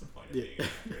that what's the point of being an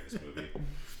actor in this movie?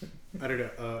 I don't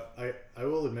know. I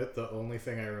will admit the only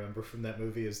thing I remember from that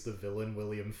movie is the villain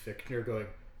William Fichtner going,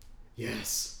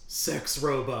 "Yes, sex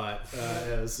robot,"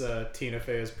 as Tina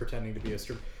Fey is pretending to be a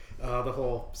stripper. The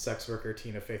whole sex worker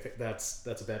Tina Fey thing, that's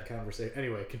a bad conversation.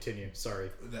 Anyway, continue. Sorry,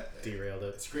 derailed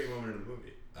it. It's a great moment in the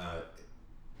movie.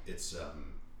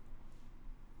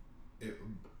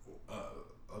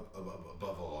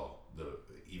 Above all,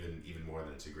 even more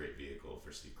than it's a great vehicle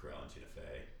for Steve Carell and Tina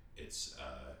Fey, it's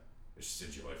just a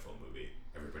joyful movie.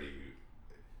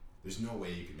 There's no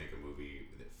way you could make a movie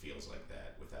that feels like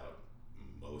that without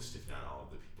most, if not all, of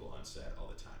the people on set all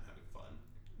the time having fun.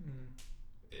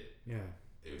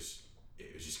 It was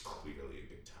just clearly a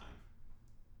good time,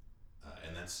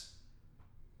 and that's,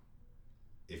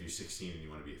 if you're 16 and you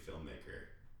want to be a filmmaker,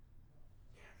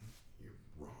 you're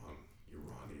wrong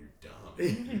and you're dumb.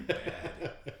 You're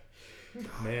bad.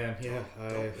 God, Man,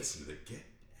 don't listen to get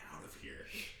out of here.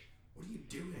 What are you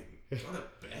doing? Go to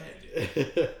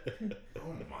bed.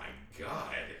 Oh my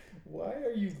God. why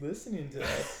are you listening to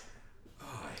us?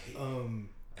 Oh,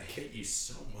 I hate you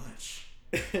so much.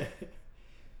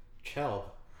 Caleb,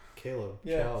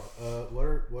 Yeah.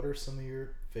 what are some of your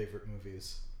favorite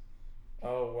movies?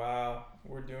 Oh wow,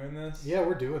 we're doing this? Yeah,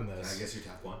 we're doing Can this. I guess your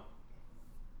top one?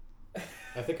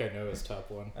 I think I know his top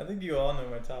one. I think you all know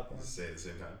my top one. Let's say it at the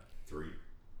same time. 3,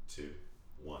 2,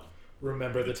 1.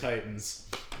 Remember the Titans.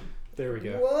 There we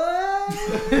go. What?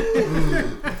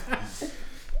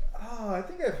 Oh, I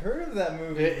think I've heard of that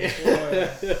movie before.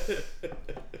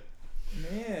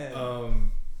 Man.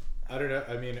 I don't know.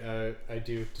 I mean, I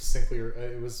do distinctly.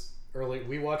 It was early.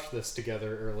 We watched this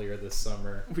together earlier this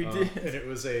summer. We did, and it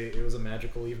was a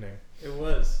magical evening. It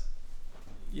was.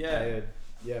 Yeah.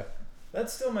 Yeah.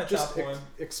 That's still my Just top one.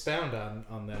 Expound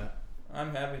on that.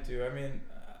 I'm happy to. I mean,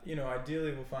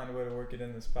 ideally we'll find a way to work it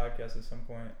in this podcast at some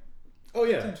point. Oh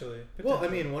yeah. Potentially. Well, I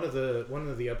mean, one of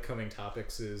the upcoming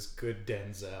topics is good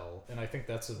Denzel, and I think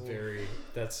that's a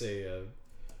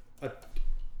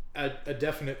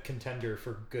definite contender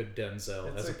for good Denzel,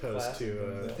 It's as a opposed classic to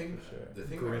Denzel. The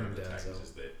thing Grim about Remember the Titans Denzel.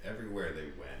 is that everywhere they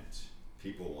went,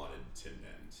 people wanted to know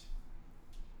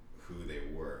who they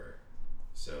were,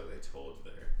 so they told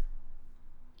their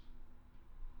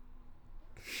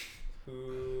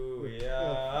who we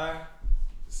are.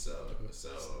 so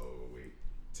we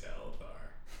tell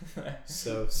our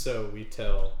so we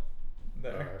tell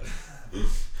There.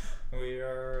 We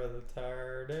are the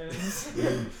Tardans.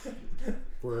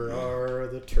 where are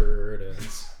the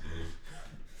Turdans?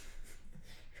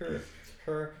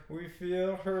 her, we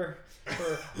feel her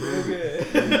real good.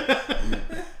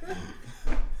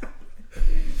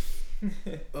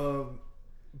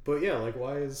 But yeah, like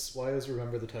why is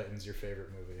Remember the Titans your favorite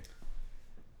movie?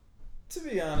 To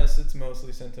be honest, it's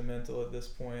mostly sentimental at this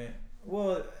point.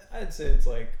 Well, I'd say it's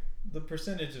like the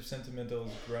percentage of sentimental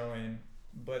is growing,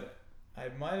 but I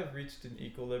might have reached an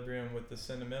equilibrium with the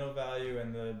sentimental value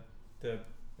and the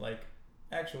like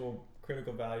actual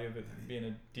critical value of it being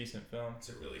a decent film. It's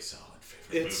a really solid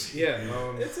favorite movie.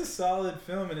 Yeah, it's a solid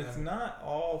film, and it's not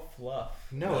all fluff.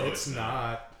 No, it's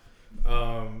not.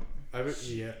 I would,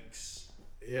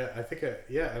 yeah, I think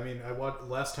I mean,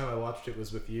 last time I watched it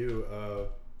was with you.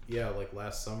 Like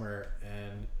last summer,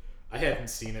 and I hadn't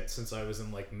seen it since I was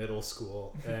in like middle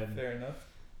school. And Fair enough.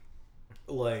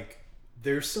 Like,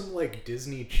 there's some like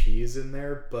Disney cheese in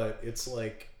there, but it's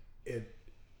like it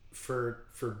for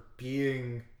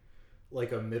being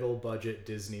like a middle budget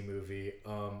Disney movie.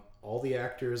 All the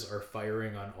actors are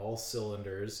firing on all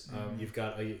cylinders. You've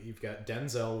got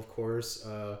Denzel, of course.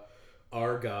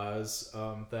 Argaz,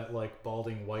 that like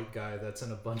balding white guy that's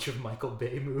in a bunch of Michael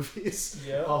Bay movies.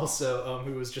 Yeah. Also,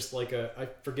 who was just like I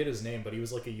forget his name, but he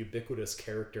was like a ubiquitous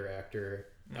character actor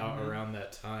around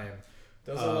that time.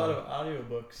 Does a lot of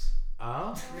audiobooks.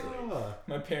 Really?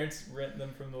 My parents rent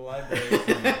them from the library,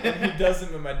 and he does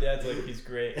them, and my dad's like, he's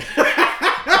great. He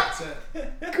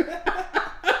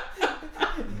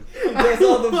does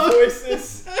all the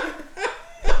voices.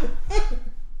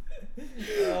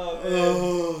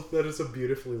 Oh, that is a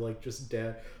beautifully like just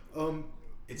dad.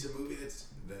 It's a movie that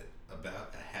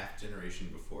about a half generation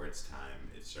before its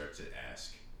time, it starts to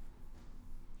ask,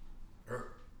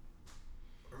 or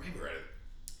maybe right.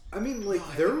 I mean, like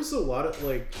there was a lot of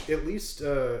like at least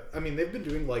I mean they've been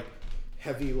doing like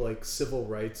heavy like civil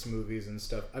rights movies and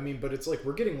stuff. I mean, but it's like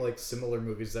we're getting like similar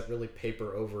movies that really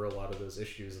paper over a lot of those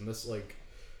issues, and this like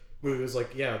movie was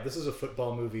like, yeah, this is a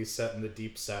football movie set in the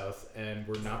Deep South, and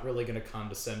we're not really going to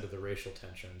condescend to the racial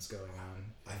tensions going on.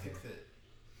 I think that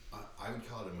I would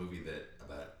call it a movie that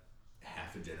about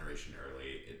half a generation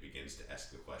early, it begins to ask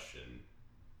the question,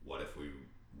 what if we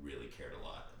really cared a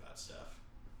lot about stuff?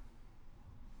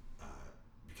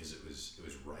 Because it was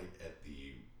right at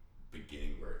the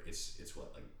beginning where it's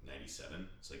what, like 97?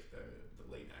 It's like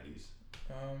the late 90s.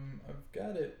 I've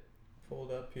got it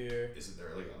pulled up here. Is it the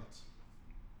early aughts?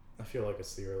 I feel like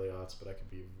it's the early aughts, but I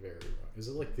could be very wrong. Is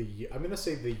it like the year? I'm going to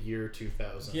say the year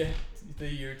 2000. Yeah, the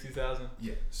year 2000.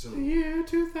 Yeah, so the year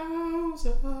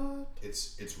 2000.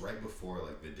 It's right before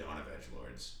like the dawn of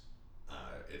edgelords.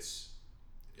 It's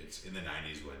in the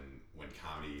 90s when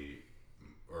comedy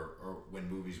or when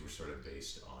movies were sort of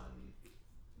based on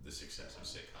the success of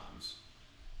sitcoms,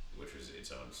 which was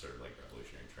its own sort of like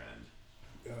revolutionary trend.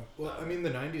 Yeah. Well, I mean, the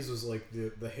 90s was like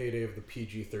the heyday of the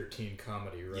PG-13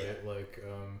 comedy, right? Yeah. Like,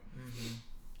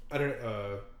 I don't.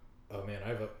 Oh man,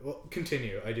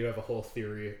 continue. I do have a whole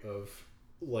theory of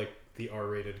like the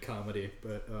R-rated comedy,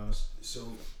 but so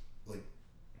like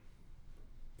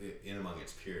in among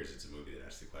its peers, it's a movie that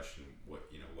asks the question: what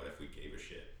if we gave a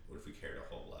shit? What if we cared a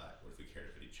whole lot? What if we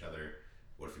cared about each other?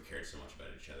 What if we cared so much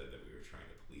about each other that we were trying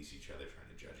to police each other,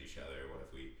 trying to judge each other? What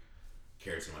if we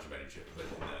cared so much about each other, but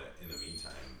in the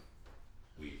meantime,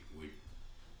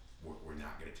 we're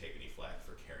not going to take any flack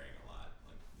for caring a lot.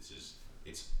 Like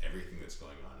it's everything that's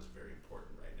going on is very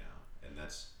important right now, and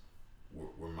that's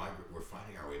we're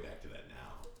finding our way back to that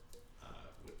now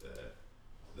with the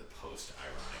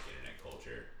post-ironic internet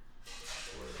culture.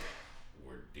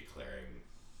 We're declaring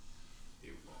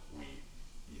we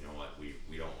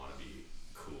don't want to be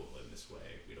cool in this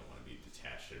way. We don't want to be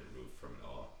detached and removed from it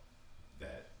all.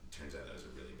 That turns out that was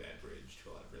a really bad bridge to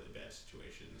a lot of really bad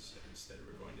situations. And instead,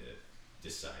 we're going to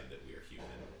decide that we are human,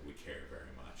 we care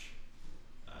very much.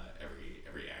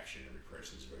 Every action, every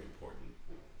person is very important.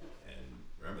 And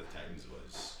Remember the Titans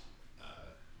was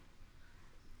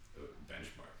a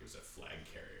benchmark. It was a flag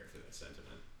carrier for that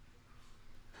sentiment.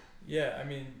 Yeah, I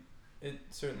mean, it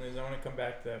certainly is. I want to come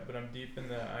back to that, but I'm deep in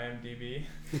the IMDb.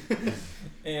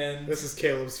 And this is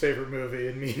Caleb's favorite movie,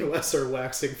 and me and Wes are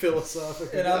waxing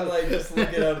philosophical. And I'm like just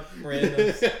looking up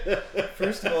randoms.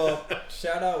 First of all,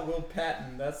 shout out Will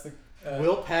Patton. That's the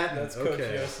Will Patton. That's Coach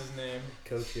Yost's name.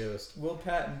 Coach Yost. Will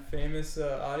Patton, famous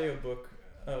audiobook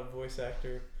voice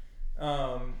actor.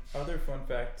 Other fun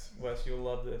fact, Wes, you'll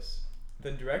love this.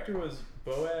 The director was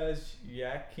Boaz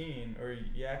Yakin, or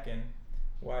Yakin,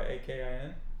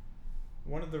 Yakin.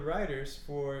 One of the writers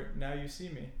for Now You See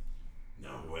Me.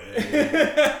 No way.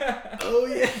 Oh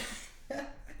yeah.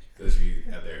 Those of you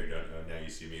out there who don't know, Now You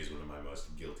See Me is one of my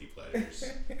most guilty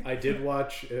pleasures. I did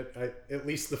watch it, at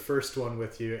least the first one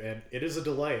with you, and it is a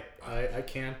delight. I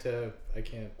can't.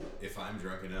 If I'm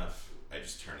drunk enough, I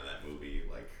just turn on that movie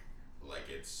like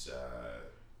it's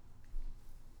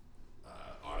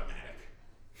automatic.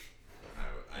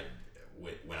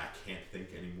 when I can't think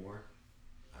anymore,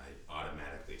 I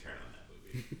automatically turn on that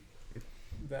movie.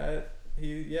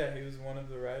 He was one of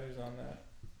the writers on that,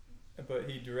 but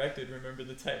he directed Remember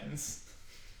the Titans.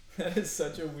 That is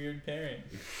such a weird pairing.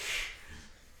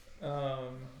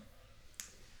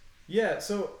 Yeah,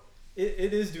 so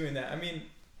it is doing that. I mean,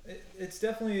 it's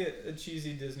definitely a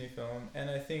cheesy Disney film, and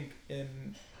I think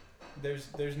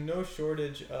there's no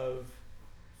shortage of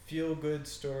feel-good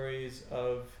stories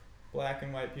of black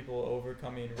and white people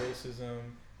overcoming racism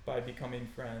by becoming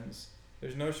friends.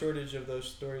 There's no shortage of those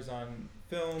stories on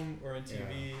film or in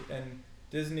TV, and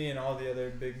Disney and all the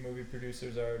other big movie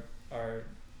producers are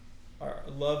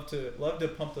love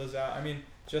to pump those out. I mean,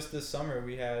 just this summer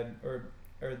we had, or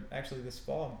actually this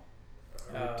fall,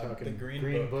 Are we talking the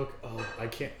Green Book. Oh,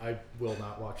 I will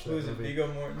not watch that Who was it? movie. Viggo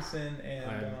Mortensen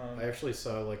and I actually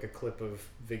saw like a clip of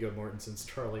Viggo Mortensen's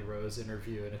Charlie Rose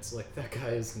interview, and it's like, that guy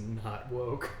is not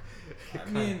woke. I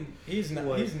mean, he's not.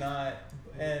 Like, he's not.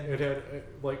 And it had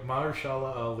like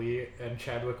Mahershala Ali and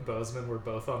Chadwick Boseman were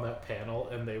both on that panel,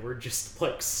 and they were just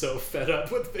like so fed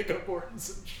up with Viggo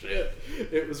Mortensen shit.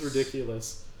 It was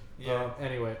ridiculous. yeah,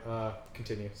 Anyway,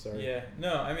 continue. Sorry. yeah.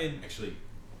 No, I mean, Actually,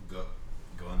 go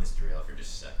on this derail for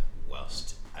just a sec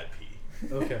whilst I pee.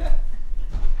 Okay.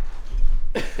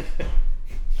 I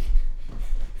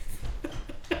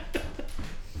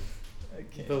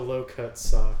can't. The low cut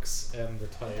socks and the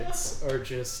tights are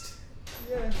just.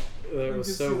 Yeah, That You was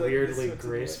can so see, like, weirdly this one's a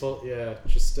graceful. Yeah,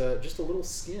 just a little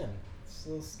skin, just a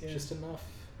little skin, just enough,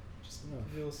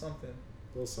 a little something.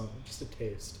 a little something, just a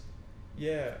taste.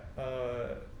 Yeah.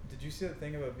 Did you see that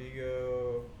thing about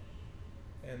Vigo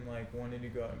and like wanting to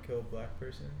go out and kill a black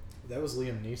person? That was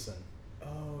Liam Neeson.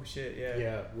 Oh shit! Yeah.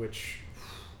 Yeah, which,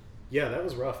 yeah, that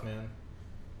was rough, man.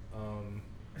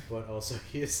 But also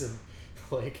he is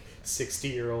a like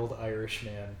 60-year-old Irish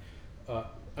man.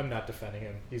 I'm not defending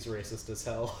him. He's racist as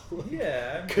hell.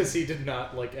 Yeah. I mean, Because he did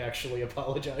not like actually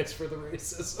apologize for the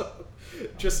racism.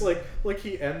 Just like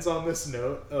he ends on this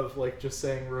note of like just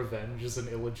saying revenge is an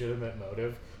illegitimate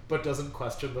motive, but doesn't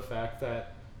question the fact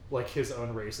that like his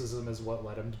own racism is what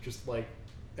led him to just like,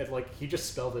 and like he just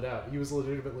spelled it out. He was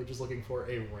legitimately just looking for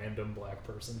a random black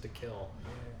person to kill.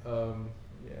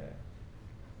 yeah.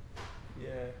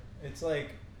 Yeah. It's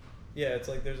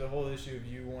like, there's a whole issue of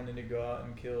you wanting to go out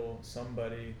and kill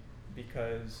somebody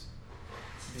because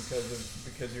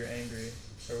you're angry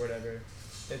or whatever.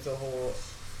 It's a whole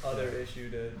other issue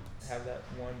to have that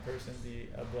one person be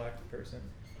a black person.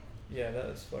 Yeah, that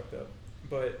is fucked up.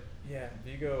 But yeah,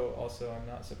 Vigo also,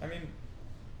 I mean,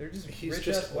 they're just He's rich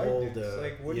just ass white old, dudes.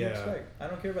 Like, what do you yeah. expect? I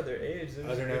don't care about their age. They're I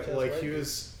just don't rich-ass know. Like white he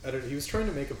dudes. was, he was trying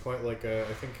to make a point. Like I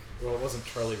think, well, it wasn't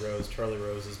Charlie Rose. Charlie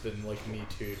Rose has been like Me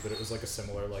Too'd, but it was like a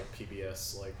similar like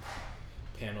PBS like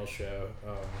panel show.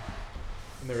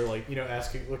 And they were like, you know,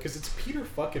 asking, because it's Peter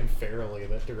fucking Farrelly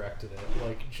that directed it.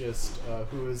 Like just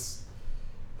who is,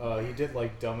 he did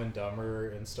like Dumb and Dumber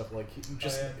and stuff. Like he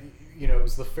just, you know, it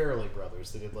was the Farrelly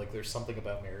brothers. They did like There's Something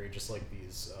About Mary, just like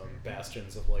these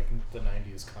bastions of like the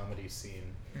 '90s comedy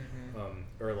scene.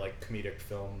 Or like comedic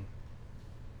film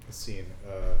scene.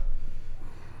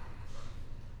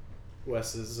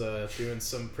 Wes is doing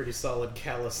some pretty solid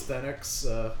calisthenics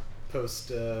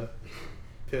post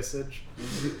pissage.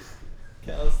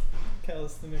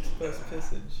 Calisthenics post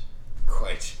pissage.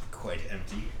 Quite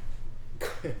empty.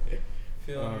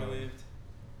 Feeling relieved.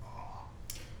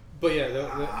 But yeah,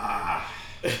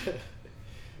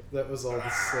 that was all to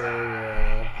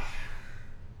say.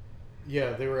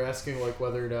 Yeah, they were asking like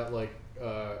whether or not like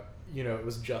you know, it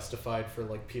was justified for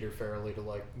like Peter Farrelly to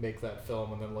like make that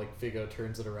film, and then like Viggo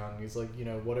turns it around and he's like, you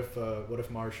know, what if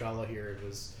Mahershala here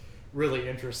was really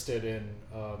interested in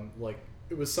like,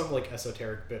 it was some like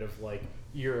esoteric bit of like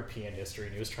European history,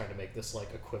 and he was trying to make this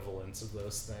like equivalence of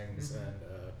those things, and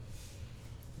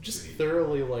just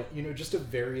thoroughly like, you know, just a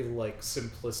very like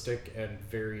simplistic and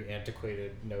very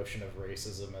antiquated notion of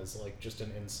racism as like just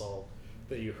an insult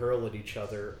that you hurl at each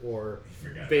other, or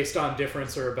based on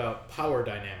difference or about power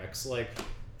dynamics. Like,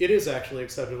 it is actually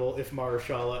acceptable if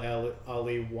Mahershala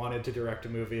Ali wanted to direct a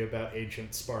movie about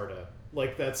ancient Sparta.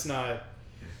 Like, that's not,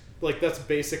 like, that's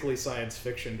basically science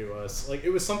fiction to us. Like,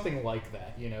 it was something like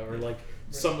that, you know, or like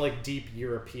some like deep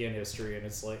European history, and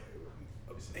it's like,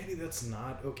 maybe that's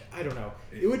not okay. I don't know.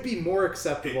 It would be more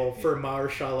acceptable for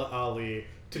Mahershala Ali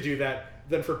to do that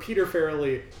than for Peter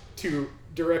Farrelly to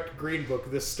direct Green Book,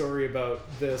 this story about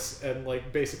this, and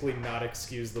like basically not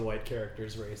excuse the white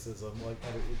character's racism. Like,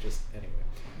 it just, anyway.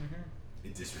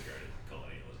 It disregarded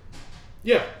colonialism.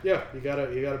 Yeah, you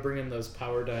gotta bring in those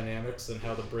power dynamics and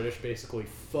how the British basically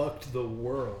fucked the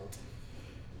world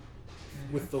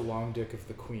with the long dick of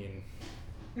the Queen.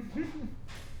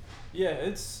 Yeah,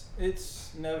 it's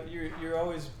no, you're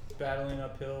always battling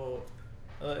uphill.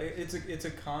 It's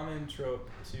a common trope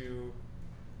to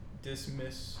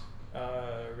dismiss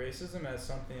racism as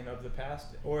something of the past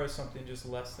or as something just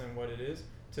less than what it is.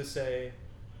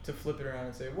 To flip it around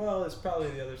and say, well, it's probably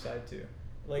the other side too.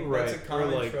 Like that's a Right, or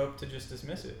common like- trope to just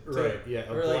dismiss it. Right. Yeah.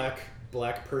 A or like-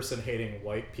 black person hating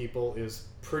white people is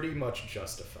pretty much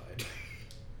justified.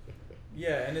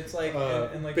 Yeah, and it's like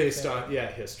and like based you're saying-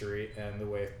 on history and the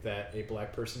way that a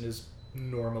black person is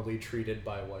normally treated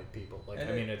by white people. Like And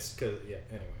I mean, it's because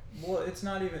anyway. Well, it's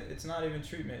not even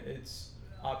treatment. It's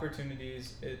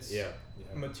opportunities. It's Yeah.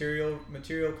 material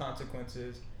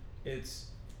consequences. It's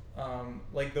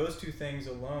like those two things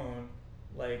alone,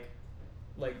 like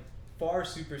far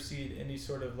supersede any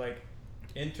sort of like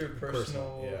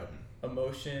interpersonal yeah.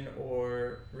 emotion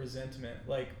or resentment.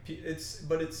 Like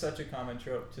it's such a common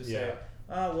trope to say,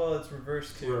 Yeah. well, it's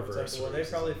reversed too. Reverse it's like, well, they racism.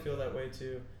 probably feel that way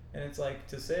too. And it's like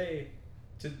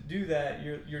to do that,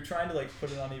 you're trying to like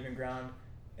put it on even ground,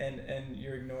 and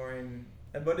you're ignoring.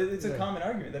 But it's a Yeah. common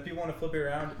argument that people want to flip it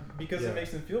around because Yeah. it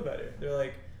makes them feel better. They're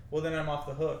like, well, then I'm off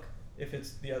the hook if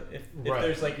it's the other, if Right.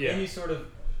 there's like Yeah. any sort of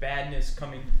badness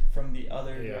coming from the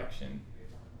other Yeah. direction,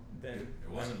 then It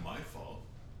wasn't my fault,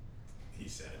 he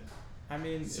said. I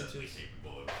mean, it's Suddenly just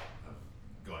capable of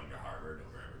going to Harvard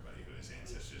over everybody who his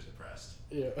ancestors oppressed.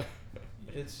 Yeah.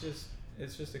 it's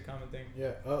just a common thing.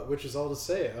 Yeah. Which is all to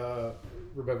say,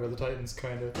 Remember the Titans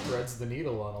kind of threads the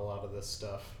needle on a lot of this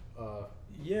stuff.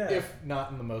 Yeah. If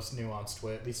not in the most nuanced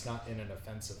way, at least not in an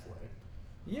offensive way.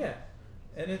 Yeah,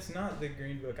 and it's not the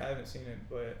Green Book. I haven't seen it,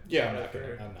 but Yeah, I'm I'm not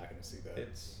sure. not gonna see that.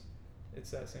 It's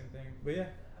that same thing. But yeah,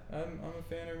 I'm a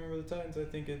fan of Remember the Titans. I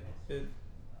think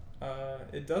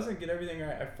it doesn't get everything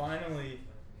right. I finally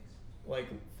like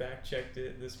fact checked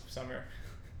it this summer.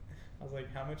 I was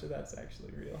like, how much of that's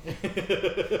actually real?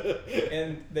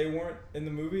 And they weren't in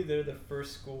the movie. They're the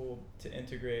first school to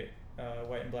integrate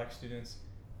white and black students.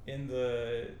 In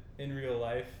real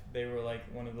life, they were like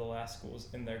one of the last schools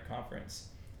in their conference,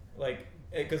 like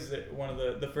because one of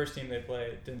the first team they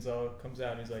play, Denzel comes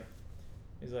out and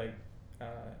he's like,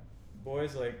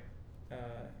 boys, like,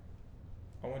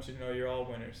 I want you to know you're all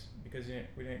winners because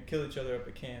we didn't kill each other up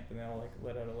at camp, and they all like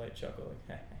let out a light chuckle,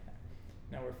 like,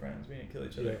 now we're friends. We didn't kill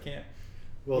each other at camp.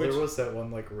 Well, Which- there was that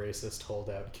one like racist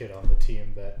holdout kid on the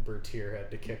team that Bertier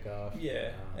had to kick off.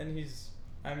 Yeah, and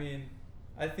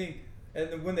I think,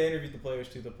 and when they interviewed the players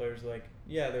too, the players were like,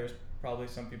 yeah, there's probably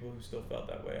some people who still felt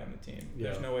that way on the team.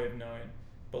 There's Yeah. no way of knowing,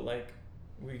 but like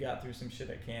we got through some shit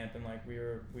at camp, and like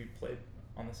we played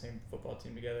on the same football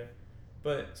team together.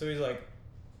 But so he's like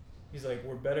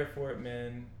we're better for it,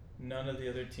 man. None of the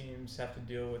other teams have to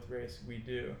deal with race. We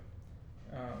do.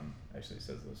 Actually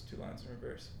says those two lines in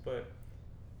reverse, but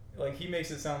like he makes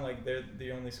it sound like they're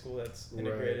the only school that's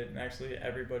integrated, and actually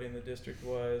everybody in the district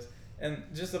was, and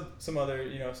just some other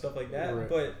stuff like that. Right.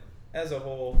 But as a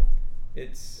whole,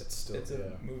 it's still,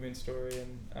 a moving story,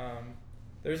 and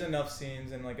there's enough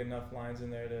scenes and like enough lines in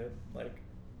there to like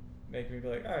make me be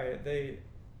like, all right, they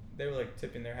were like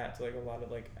tipping their hat to like a lot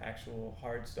of like actual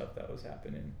hard stuff that was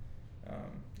happening.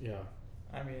 Yeah.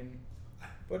 I mean,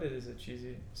 but it is a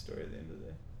cheesy story at the end of the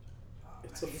day.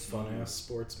 It's a fun ass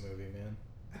sports movie, man.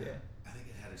 Yeah. I think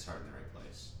it had its heart in the right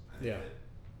place. Yeah.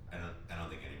 I don't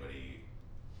think anybody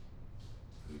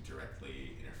who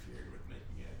directly interfered with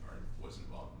making it or was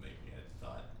involved in making it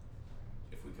thought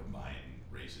if we combine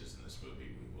races in this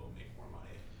movie, we will make more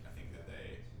money. I think that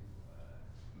they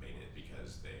made it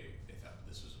because they thought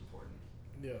this was important.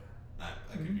 Yeah.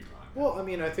 I could be wrong. Well, I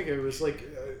mean, I think it was like,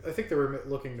 I think they were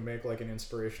looking to make like an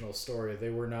inspirational story. They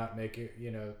were not making,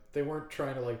 they weren't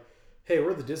trying to like, hey,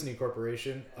 we're the Disney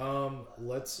Corporation.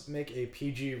 Let's make a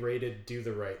PG rated do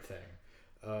the right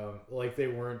thing. Like they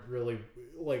weren't really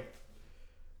like.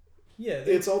 Yeah.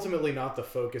 It's ultimately not the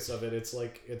focus of it. It's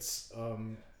like it's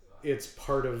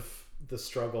part of the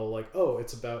struggle. Like, oh,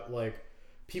 it's about like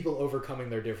people overcoming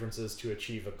their differences to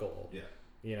achieve a goal. Yeah.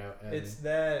 And It's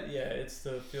that, yeah, it's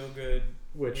the feel good,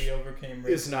 which we overcame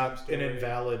is racism not story. an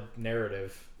invalid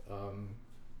narrative.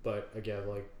 But again,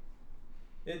 like,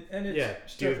 do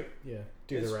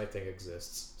it's- the right thing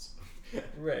exists.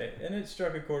 Right, and it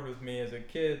struck a chord with me as a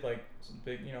kid, like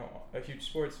big, a huge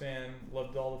sports fan,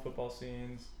 loved all the football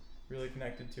scenes, really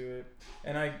connected to it,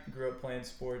 and I grew up playing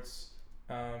sports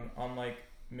on like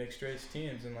mixed race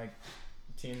teams and like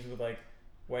teams with like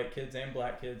white kids and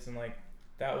black kids, and like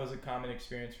that was a common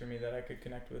experience for me that I could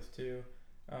connect with too.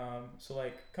 So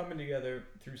like coming together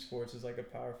through sports is like a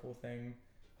powerful thing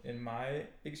in my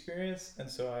experience, and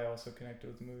so I also connected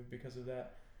with the movie because of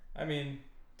that. I mean,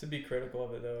 to be critical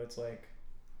of it though, it's like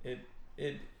it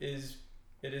is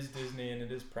it is Disney and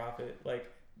it is profit. Like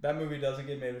that movie doesn't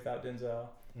get made without Denzel.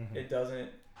 Mhm. It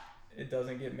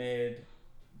doesn't get made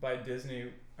by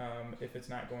Disney if it's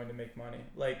not going to make money.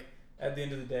 Like at the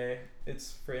end of the day,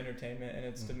 it's for entertainment and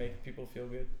it's to make people feel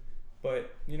good.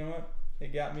 But you know what?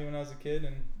 It got me when I was a kid,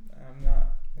 and I'm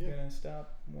not gonna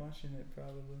stop watching it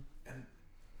probably. And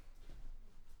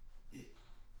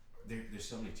there's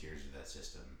so many tiers of that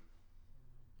system.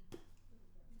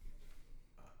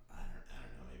 I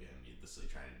don't know. Maybe I'm needlessly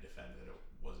trying to defend that it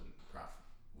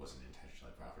wasn't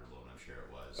intentionally profitable, and I'm sure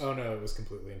it was. Oh no, it was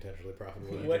completely intentionally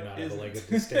profitable. I What did not have is a leg it?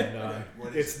 to stand on.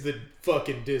 What is It's the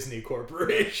fucking Disney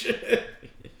Corporation.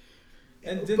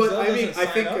 And Denzel But, I mean, doesn't I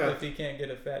sign think, up uh, if he can't get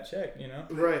a fat check, you know?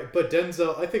 Right, but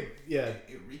Denzel, I think, yeah.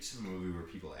 It reached a movie where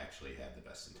people actually had the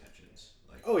best intentions.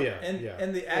 Like, Oh yeah, And yeah.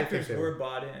 and the I think actors they were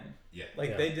bought in. yeah,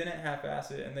 Like Yeah. they didn't half-ass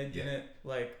it, and they didn't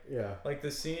Yeah. like the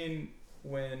scene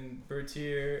when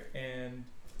Bertier and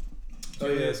Oh,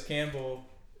 Julius Campbell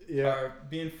Yeah. are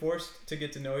being forced to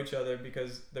get to know each other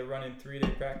because they're running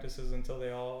 3-day practices until they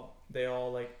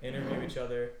all like interview each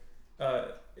other.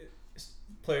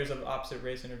 Players of opposite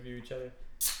race interview each other,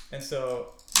 and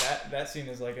so that scene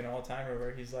is like an all-timer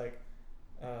where he's like,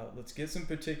 let's get some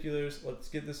particulars, let's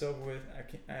get this over with.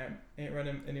 I ain't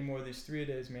running any more of these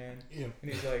 3-a-days, man. Yeah.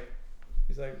 And he's like,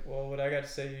 well, what I got to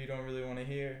say you don't really want to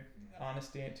hear.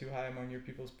 Honesty ain't too high among your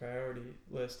people's priority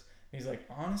list. And he's like,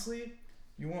 honestly,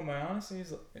 you want my honesty?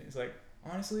 He's like,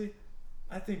 honestly,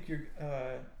 I think you're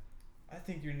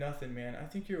nothing, man. I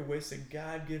think you're a waste of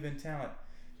God-given talent.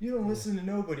 You don't listen to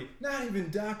nobody, not even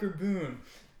Doc or Boone.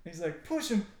 And he's like, push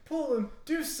him, pull him,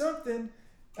 do something.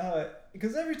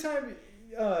 Because every time,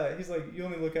 he's like, you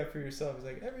only look out for yourself. He's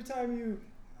like, every time you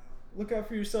look out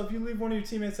for yourself, you leave one of your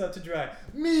teammates out to dry.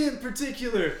 Me in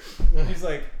particular. And he's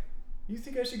like, you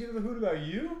think I should give a hoot about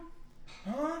you?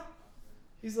 Huh?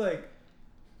 He's like,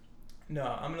 no,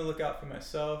 I'm going to look out for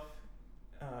myself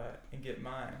and get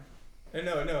mine.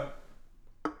 No.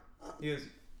 He goes,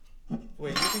 wait,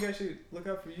 you think I should look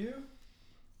out for you?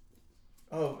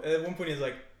 Oh, at one point he's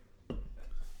like,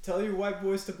 tell your white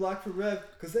boys to block for red,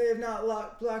 because they have not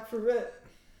blocked for red.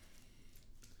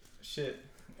 Shit.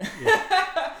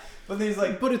 Yeah. But then he's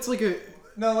like, But it's like a.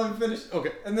 no, let me finish.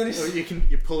 Okay. And then he's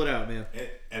You pull it out, man.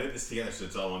 edit this together so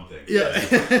it's all one thing. Yeah.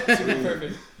 it's gonna be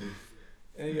perfect.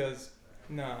 And he goes,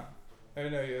 nah. Or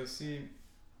no, he goes,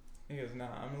 nah,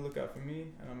 I'm gonna look out for me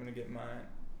and I'm gonna get mine.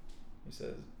 He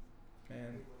says,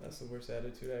 man, that's the worst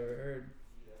attitude I ever heard.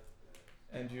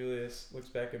 And Julius looks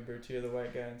back at Bertier, the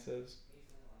white guy, and says,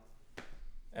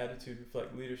 attitude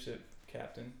reflect leadership,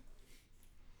 Captain.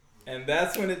 And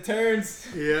that's when it turns.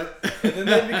 Yeah. And then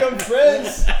they become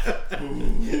friends.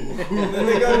 And then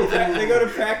they go to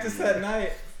practice that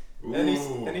night.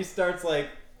 And he starts like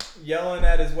yelling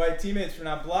at his white teammates for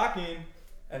not blocking.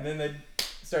 And then they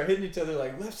start hitting each other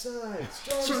like left side,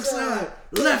 strong side,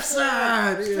 left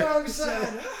side, strong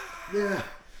side. Yeah.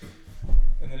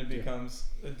 And then it becomes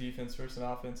a defense versus an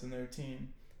offense in their team.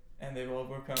 And they've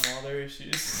overcome all their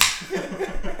issues.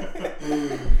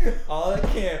 All at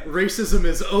camp. Racism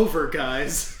is over,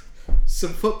 guys.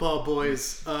 Some football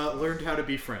boys learned how to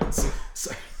be friends.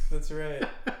 So. That's right.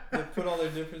 They put all their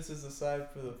differences aside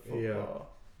for the football. Yeah.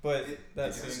 But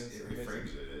that scene is it amazing.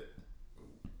 reframes it.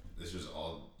 This was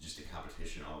all just a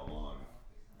competition all along.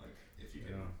 Like if you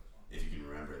can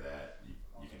remember that,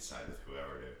 you can side with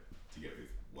whoever to get with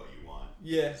what you want.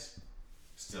 Yes.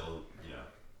 Still,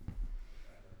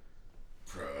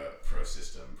 pro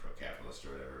system, pro capitalist,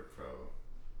 or whatever.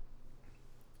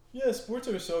 Yeah, sports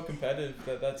are so competitive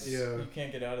that's Yeah. you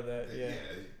can't get out of that. Yeah.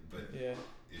 But Yeah.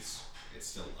 it's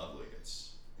still lovely. It's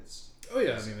Oh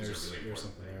yeah, it's- I mean it's a there's really important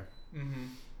something thing. there.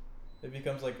 Mhm. It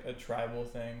becomes like a tribal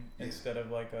thing Yeah. instead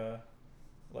of like a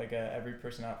every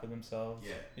person out for themselves.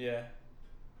 Yeah. Yeah.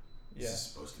 This Yeah. is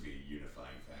supposed to be a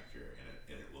unifying factor,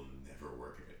 and it will never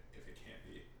work if it can't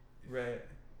be. Right.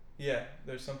 Yeah.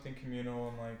 There's something communal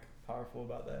and like powerful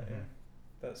about that. Yeah. Mhm.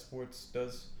 That sports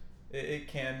does. It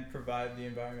can provide the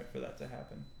environment for that to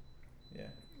happen. Yeah.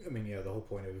 I mean, yeah, the whole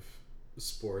point of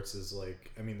sports is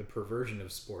like, I mean, the perversion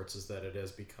of sports is that it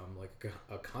has become like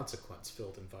a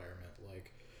consequence-filled environment.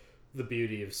 Like, the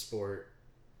beauty of sport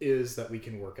is that we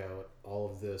can work out all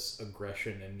of this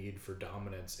aggression and need for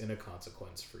dominance in a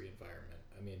consequence-free environment.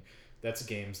 I mean, that's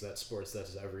games, that's sports,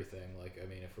 that's everything. Like, I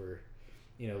mean, if we're,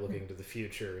 looking to the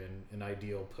future in an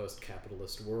ideal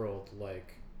post-capitalist world,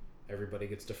 like, everybody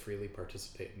gets to freely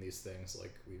participate in these things.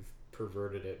 Like, we've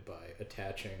perverted it by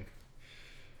attaching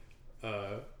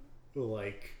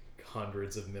like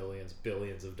hundreds of millions,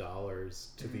 billions of dollars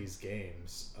to these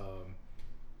games,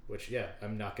 which, yeah,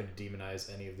 I'm not going to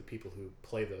demonize any of the people who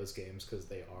play those games because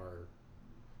they are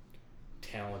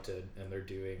talented and they're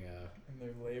doing And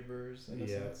they're laborers in a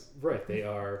yeah, sense. right. They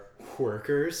are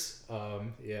workers. Yeah.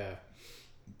 Yeah,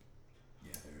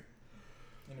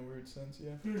 In a weird sense,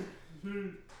 yeah.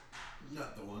 they're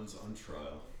not the ones on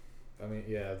trial. I mean,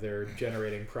 yeah, they're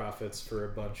generating profits for a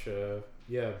bunch of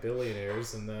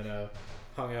billionaires, and then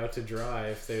hung out to dry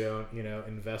if they don't,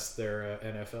 invest their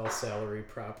NFL salary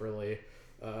properly,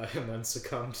 and then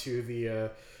succumb to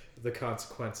the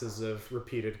consequences of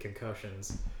repeated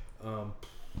concussions. I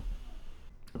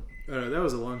don't know, that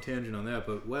was a long tangent on that,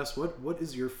 but Wes, what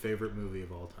is your favorite movie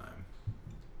of all time?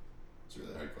 It's a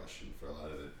really hard question. For a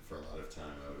lot of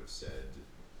time, I would have said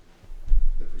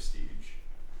The Prestige.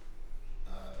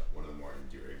 One of the more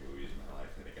enduring movies in my life,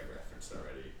 I think I've referenced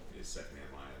already, is Secondhand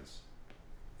Lions.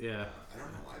 Yeah, I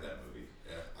don't know why that movie.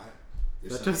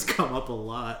 that does come up a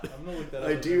lot. I'm gonna look that up.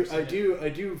 I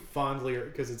do fondly,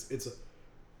 because it's.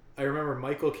 I remember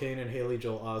Michael Caine and Haley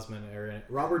Joel Osment are in it.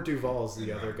 Robert Duvall's the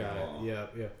And other Robert guy. Duvall.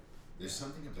 Yeah. There's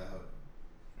something about,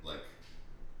 like,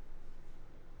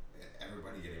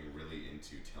 everybody getting really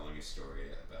into telling a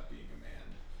story about being a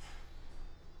man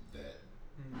that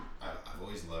I've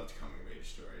always loved coming of age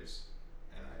stories,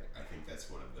 and I think that's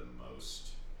one of the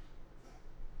most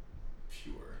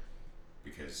pure,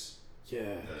 because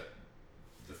Yeah.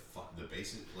 the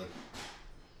basic, like,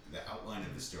 the outline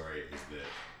of the story is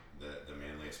that the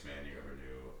manliest man you ever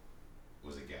knew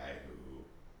was a guy who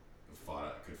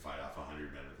could fight off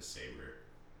 100 men with a saber,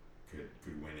 could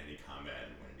win any combat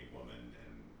and win any woman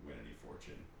and win any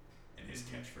fortune, and his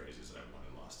catchphrase is "I've won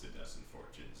and lost a dozen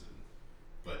fortunes,"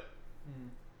 but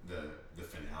the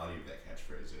finality of that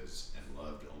catchphrase is "and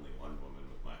loved only one woman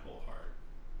with my whole heart,"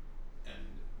 and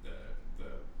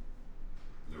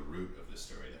the root of the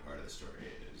story, the heart of the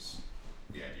story, is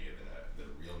the idea that the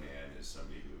real man is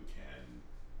somebody who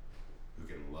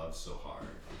can love so hard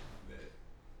that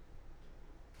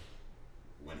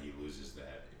when he loses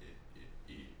that,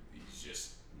 he's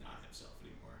just not himself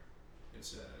anymore.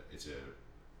 It's a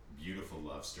beautiful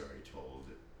love story told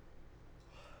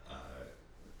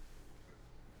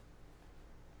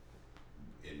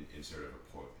in sort of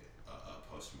a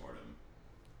post-mortem.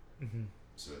 Mm-hmm.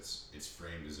 So it's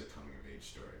framed as a coming of age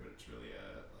story, but it's really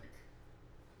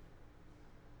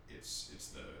it's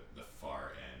the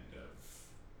far end of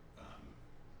I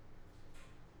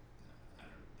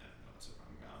don't know, it's a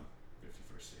rom-com, 50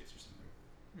 First Dates or something.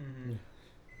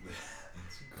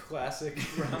 It's a classic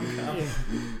rom-com.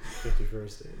 50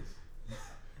 First Days.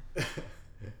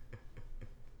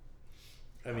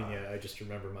 I mean, I just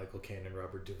remember Michael Caine and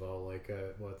Robert Duvall,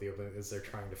 the opening is they're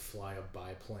trying to fly a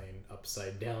biplane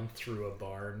upside down through a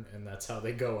barn, and that's how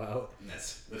they go out. And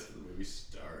that's how the movie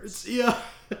starts.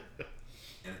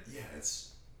 And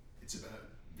it's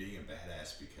about being a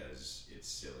badass because it's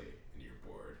silly and you're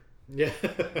bored. Yeah.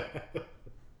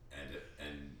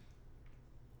 and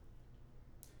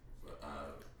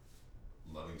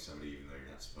loving somebody even though you're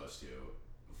not supposed to,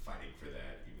 fighting for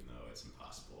that even though it's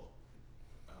impossible,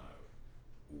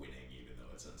 winning even though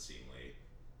it's unseemly,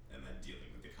 and then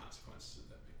dealing with the consequences of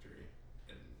that victory.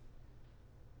 And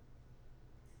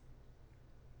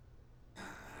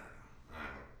I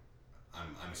don't know.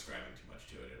 I'm ascribing too much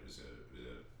to it. It was a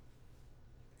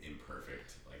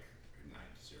imperfect, like,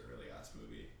 90s or early aughts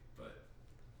movie, but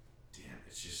damn,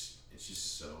 it's just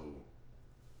so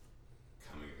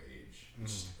coming of age,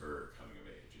 coming of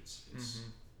age. It's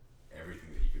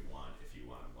everything that you could want if you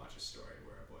want to watch a story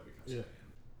where a boy becomes a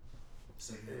man.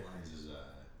 Secondhand Lions is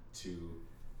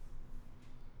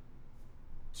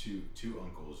two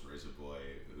uncles raise a boy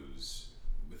who's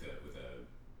with a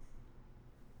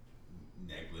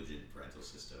negligent parental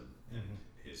system, and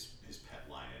his pet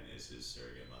lion is his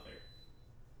surrogate mother.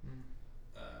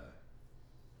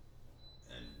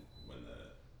 And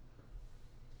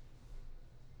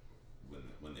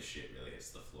when the shit really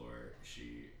hits the floor,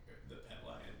 the pet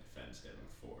lion defends him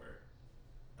for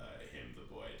him, the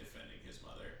boy, defending his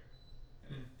mother,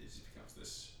 and it just becomes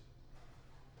this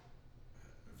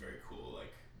very cool,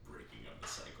 like, breaking of the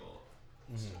cycle.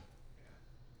 So,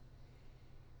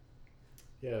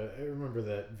 Yeah, I remember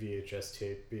that VHS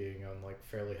tape being on, like,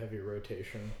 fairly heavy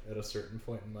rotation at a certain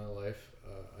point in my life.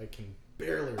 I can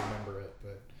barely remember it,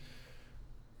 but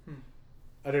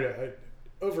I don't know.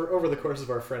 Over the course of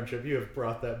our friendship, you have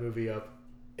brought that movie up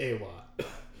a lot.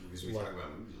 Because we talk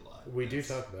about movies a lot. We do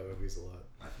talk about movies a lot.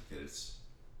 I think that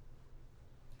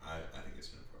I think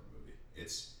it's an important movie.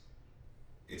 It's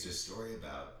a story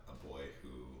about a boy who.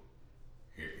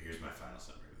 Here's my final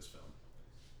summary of this film.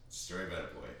 It's a story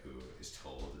about a boy who is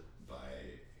told by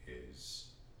his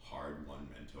hard-won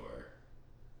mentor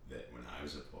that when I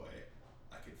was a boy,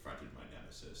 I confronted my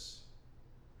nemesis,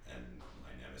 and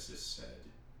my nemesis said,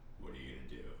 "What are you gonna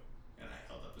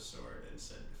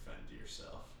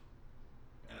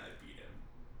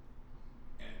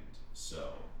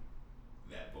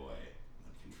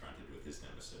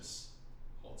Nemesis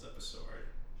holds up a sword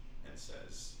and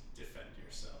says, "Defend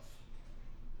yourself,"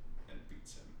 and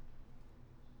beats him.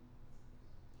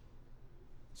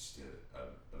 Just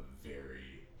a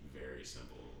very, very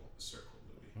simple circle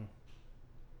movie.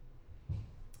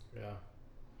 Yeah.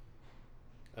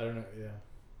 I don't know. Yeah.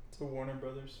 It's a Warner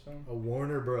Brothers film. A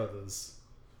Warner Brothers.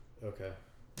 Okay.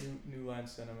 New Line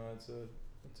Cinema. It's a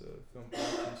film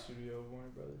production studio of Warner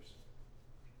Brothers.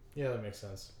 Yeah, that makes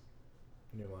sense.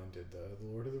 New Line did the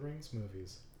Lord of the Rings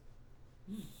movies.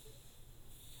 I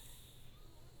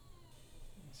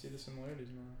see the similarities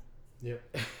now.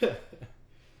 Yep.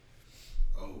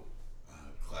 Oh,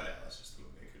 Cloud Atlas is the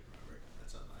movie I couldn't remember.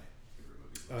 That's on my favorite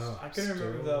movies list. I couldn't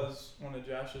remember if that was one of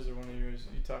Josh's or one of yours.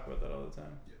 You talk about that all the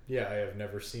time. Yeah, I have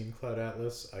never seen Cloud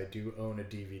Atlas. I do own a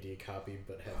DVD copy,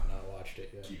 but have not watched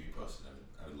it yet. Keep me posted.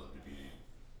 I would love to be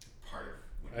part of.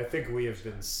 I think we have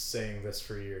been saying this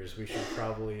for years. We should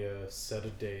probably set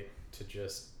a date to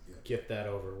just get that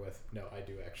over with. No, I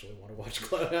do actually want to watch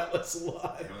Cloud Atlas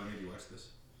live. How long did you watch this?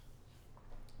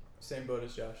 Same boat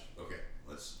as Josh. Okay,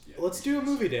 Let's do a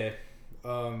movie day.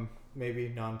 Maybe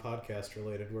non-podcast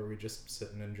related, where we just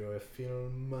sit and enjoy a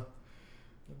film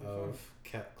of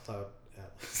Cloud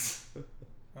Atlas.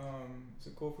 Is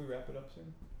it cool if we wrap it up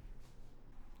soon?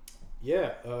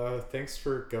 Yeah, thanks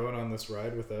for going on this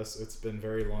ride with us. It's been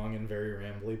very long and very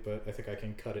rambly, but I think I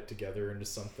can cut it together into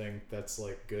something that's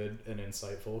like good and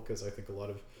insightful, because I think a lot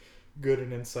of good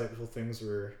and insightful things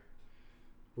were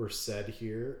said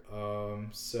here.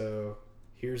 So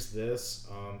here's this.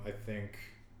 I think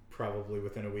probably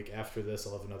within a week after this,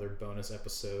 I'll have another bonus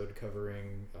episode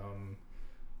covering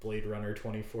Blade Runner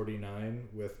 2049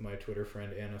 with my Twitter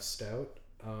friend Anna Stout.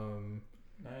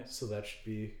 Nice. So that should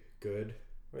be good.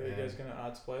 Wait, are you guys gonna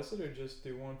odd splice it or just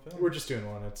do one film? We're just doing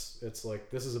one. It's like,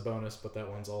 this is a bonus, but that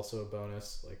one's also a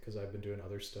bonus, like, because I've been doing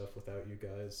other stuff without you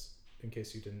guys, in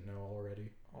case you didn't know already.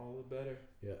 All the better.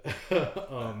 Yeah.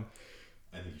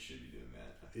 I think you should be doing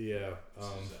that. Yeah.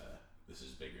 This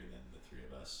is bigger than the three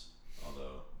of us,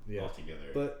 although Yeah.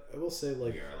 altogether, But I will say,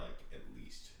 like, we are like at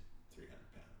least 300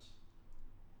 pounds,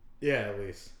 yeah, at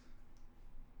least.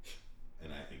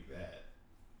 and I think that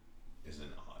is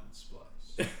an odd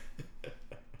splice.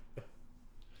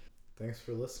 Thanks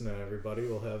for listening, everybody.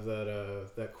 We'll have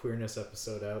that queerness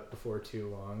episode out before too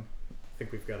long. I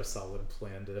think we've got a solid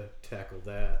plan to tackle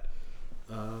that.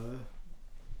 Over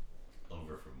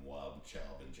from Wob,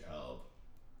 Chalb, and Jalb,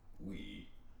 we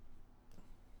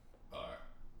are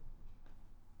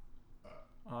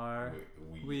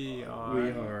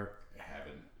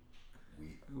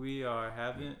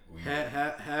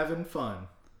having fun.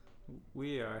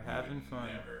 We are having fun.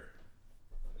 Never.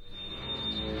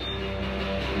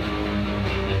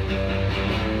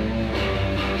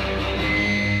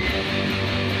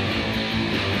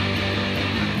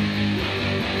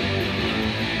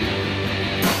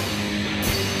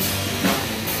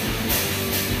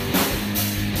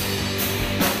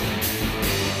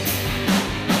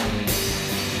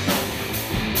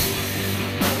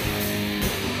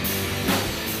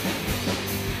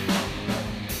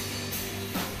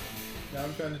 Now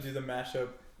I'm trying to do the mashup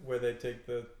where they take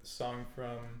the song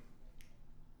from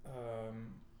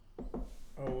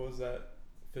what was that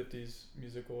 50s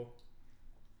musical?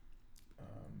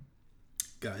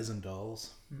 Guys and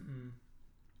Dolls.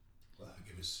 Well,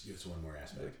 give us one more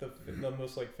aspect. Like the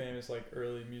most like famous like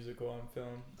early musical on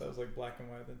film that was like black and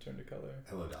white then turned to color.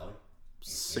 Hello, Dolly.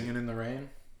 Singing in the Rain.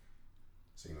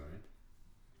 Sing the rain.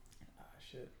 Ah,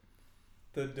 shit.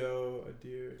 The Doe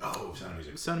Adieu. Oh, Sound of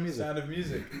Music. Sound of Music. Sound of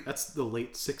Music. That's the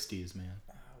late 60s, man.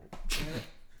 Oh, damn it.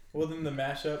 Well, then the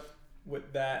mashup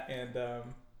with that and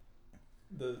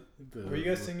were you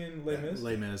guys singing Les Mis?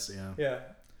 Les Mis, yeah. Yeah.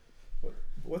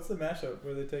 What's the mashup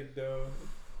where they take Doe?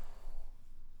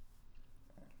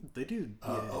 They do.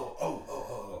 Doe.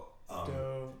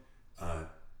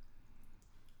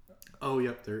 Oh,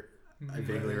 yep. I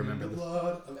vaguely remember the this.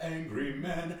 blood of angry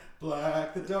men,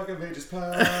 black the dark of ages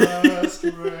past,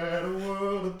 red a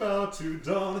world about to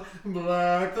dawn,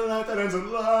 black the night that ends at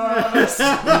last.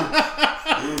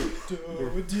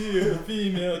 Doe, dear,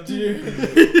 female deer.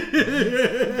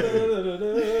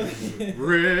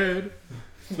 Red,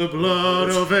 the blood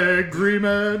of angry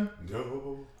men.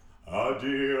 No, a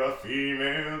dear, a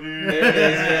female deer.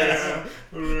 Yes.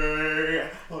 Ray,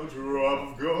 a drop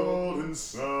of golden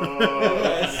sun.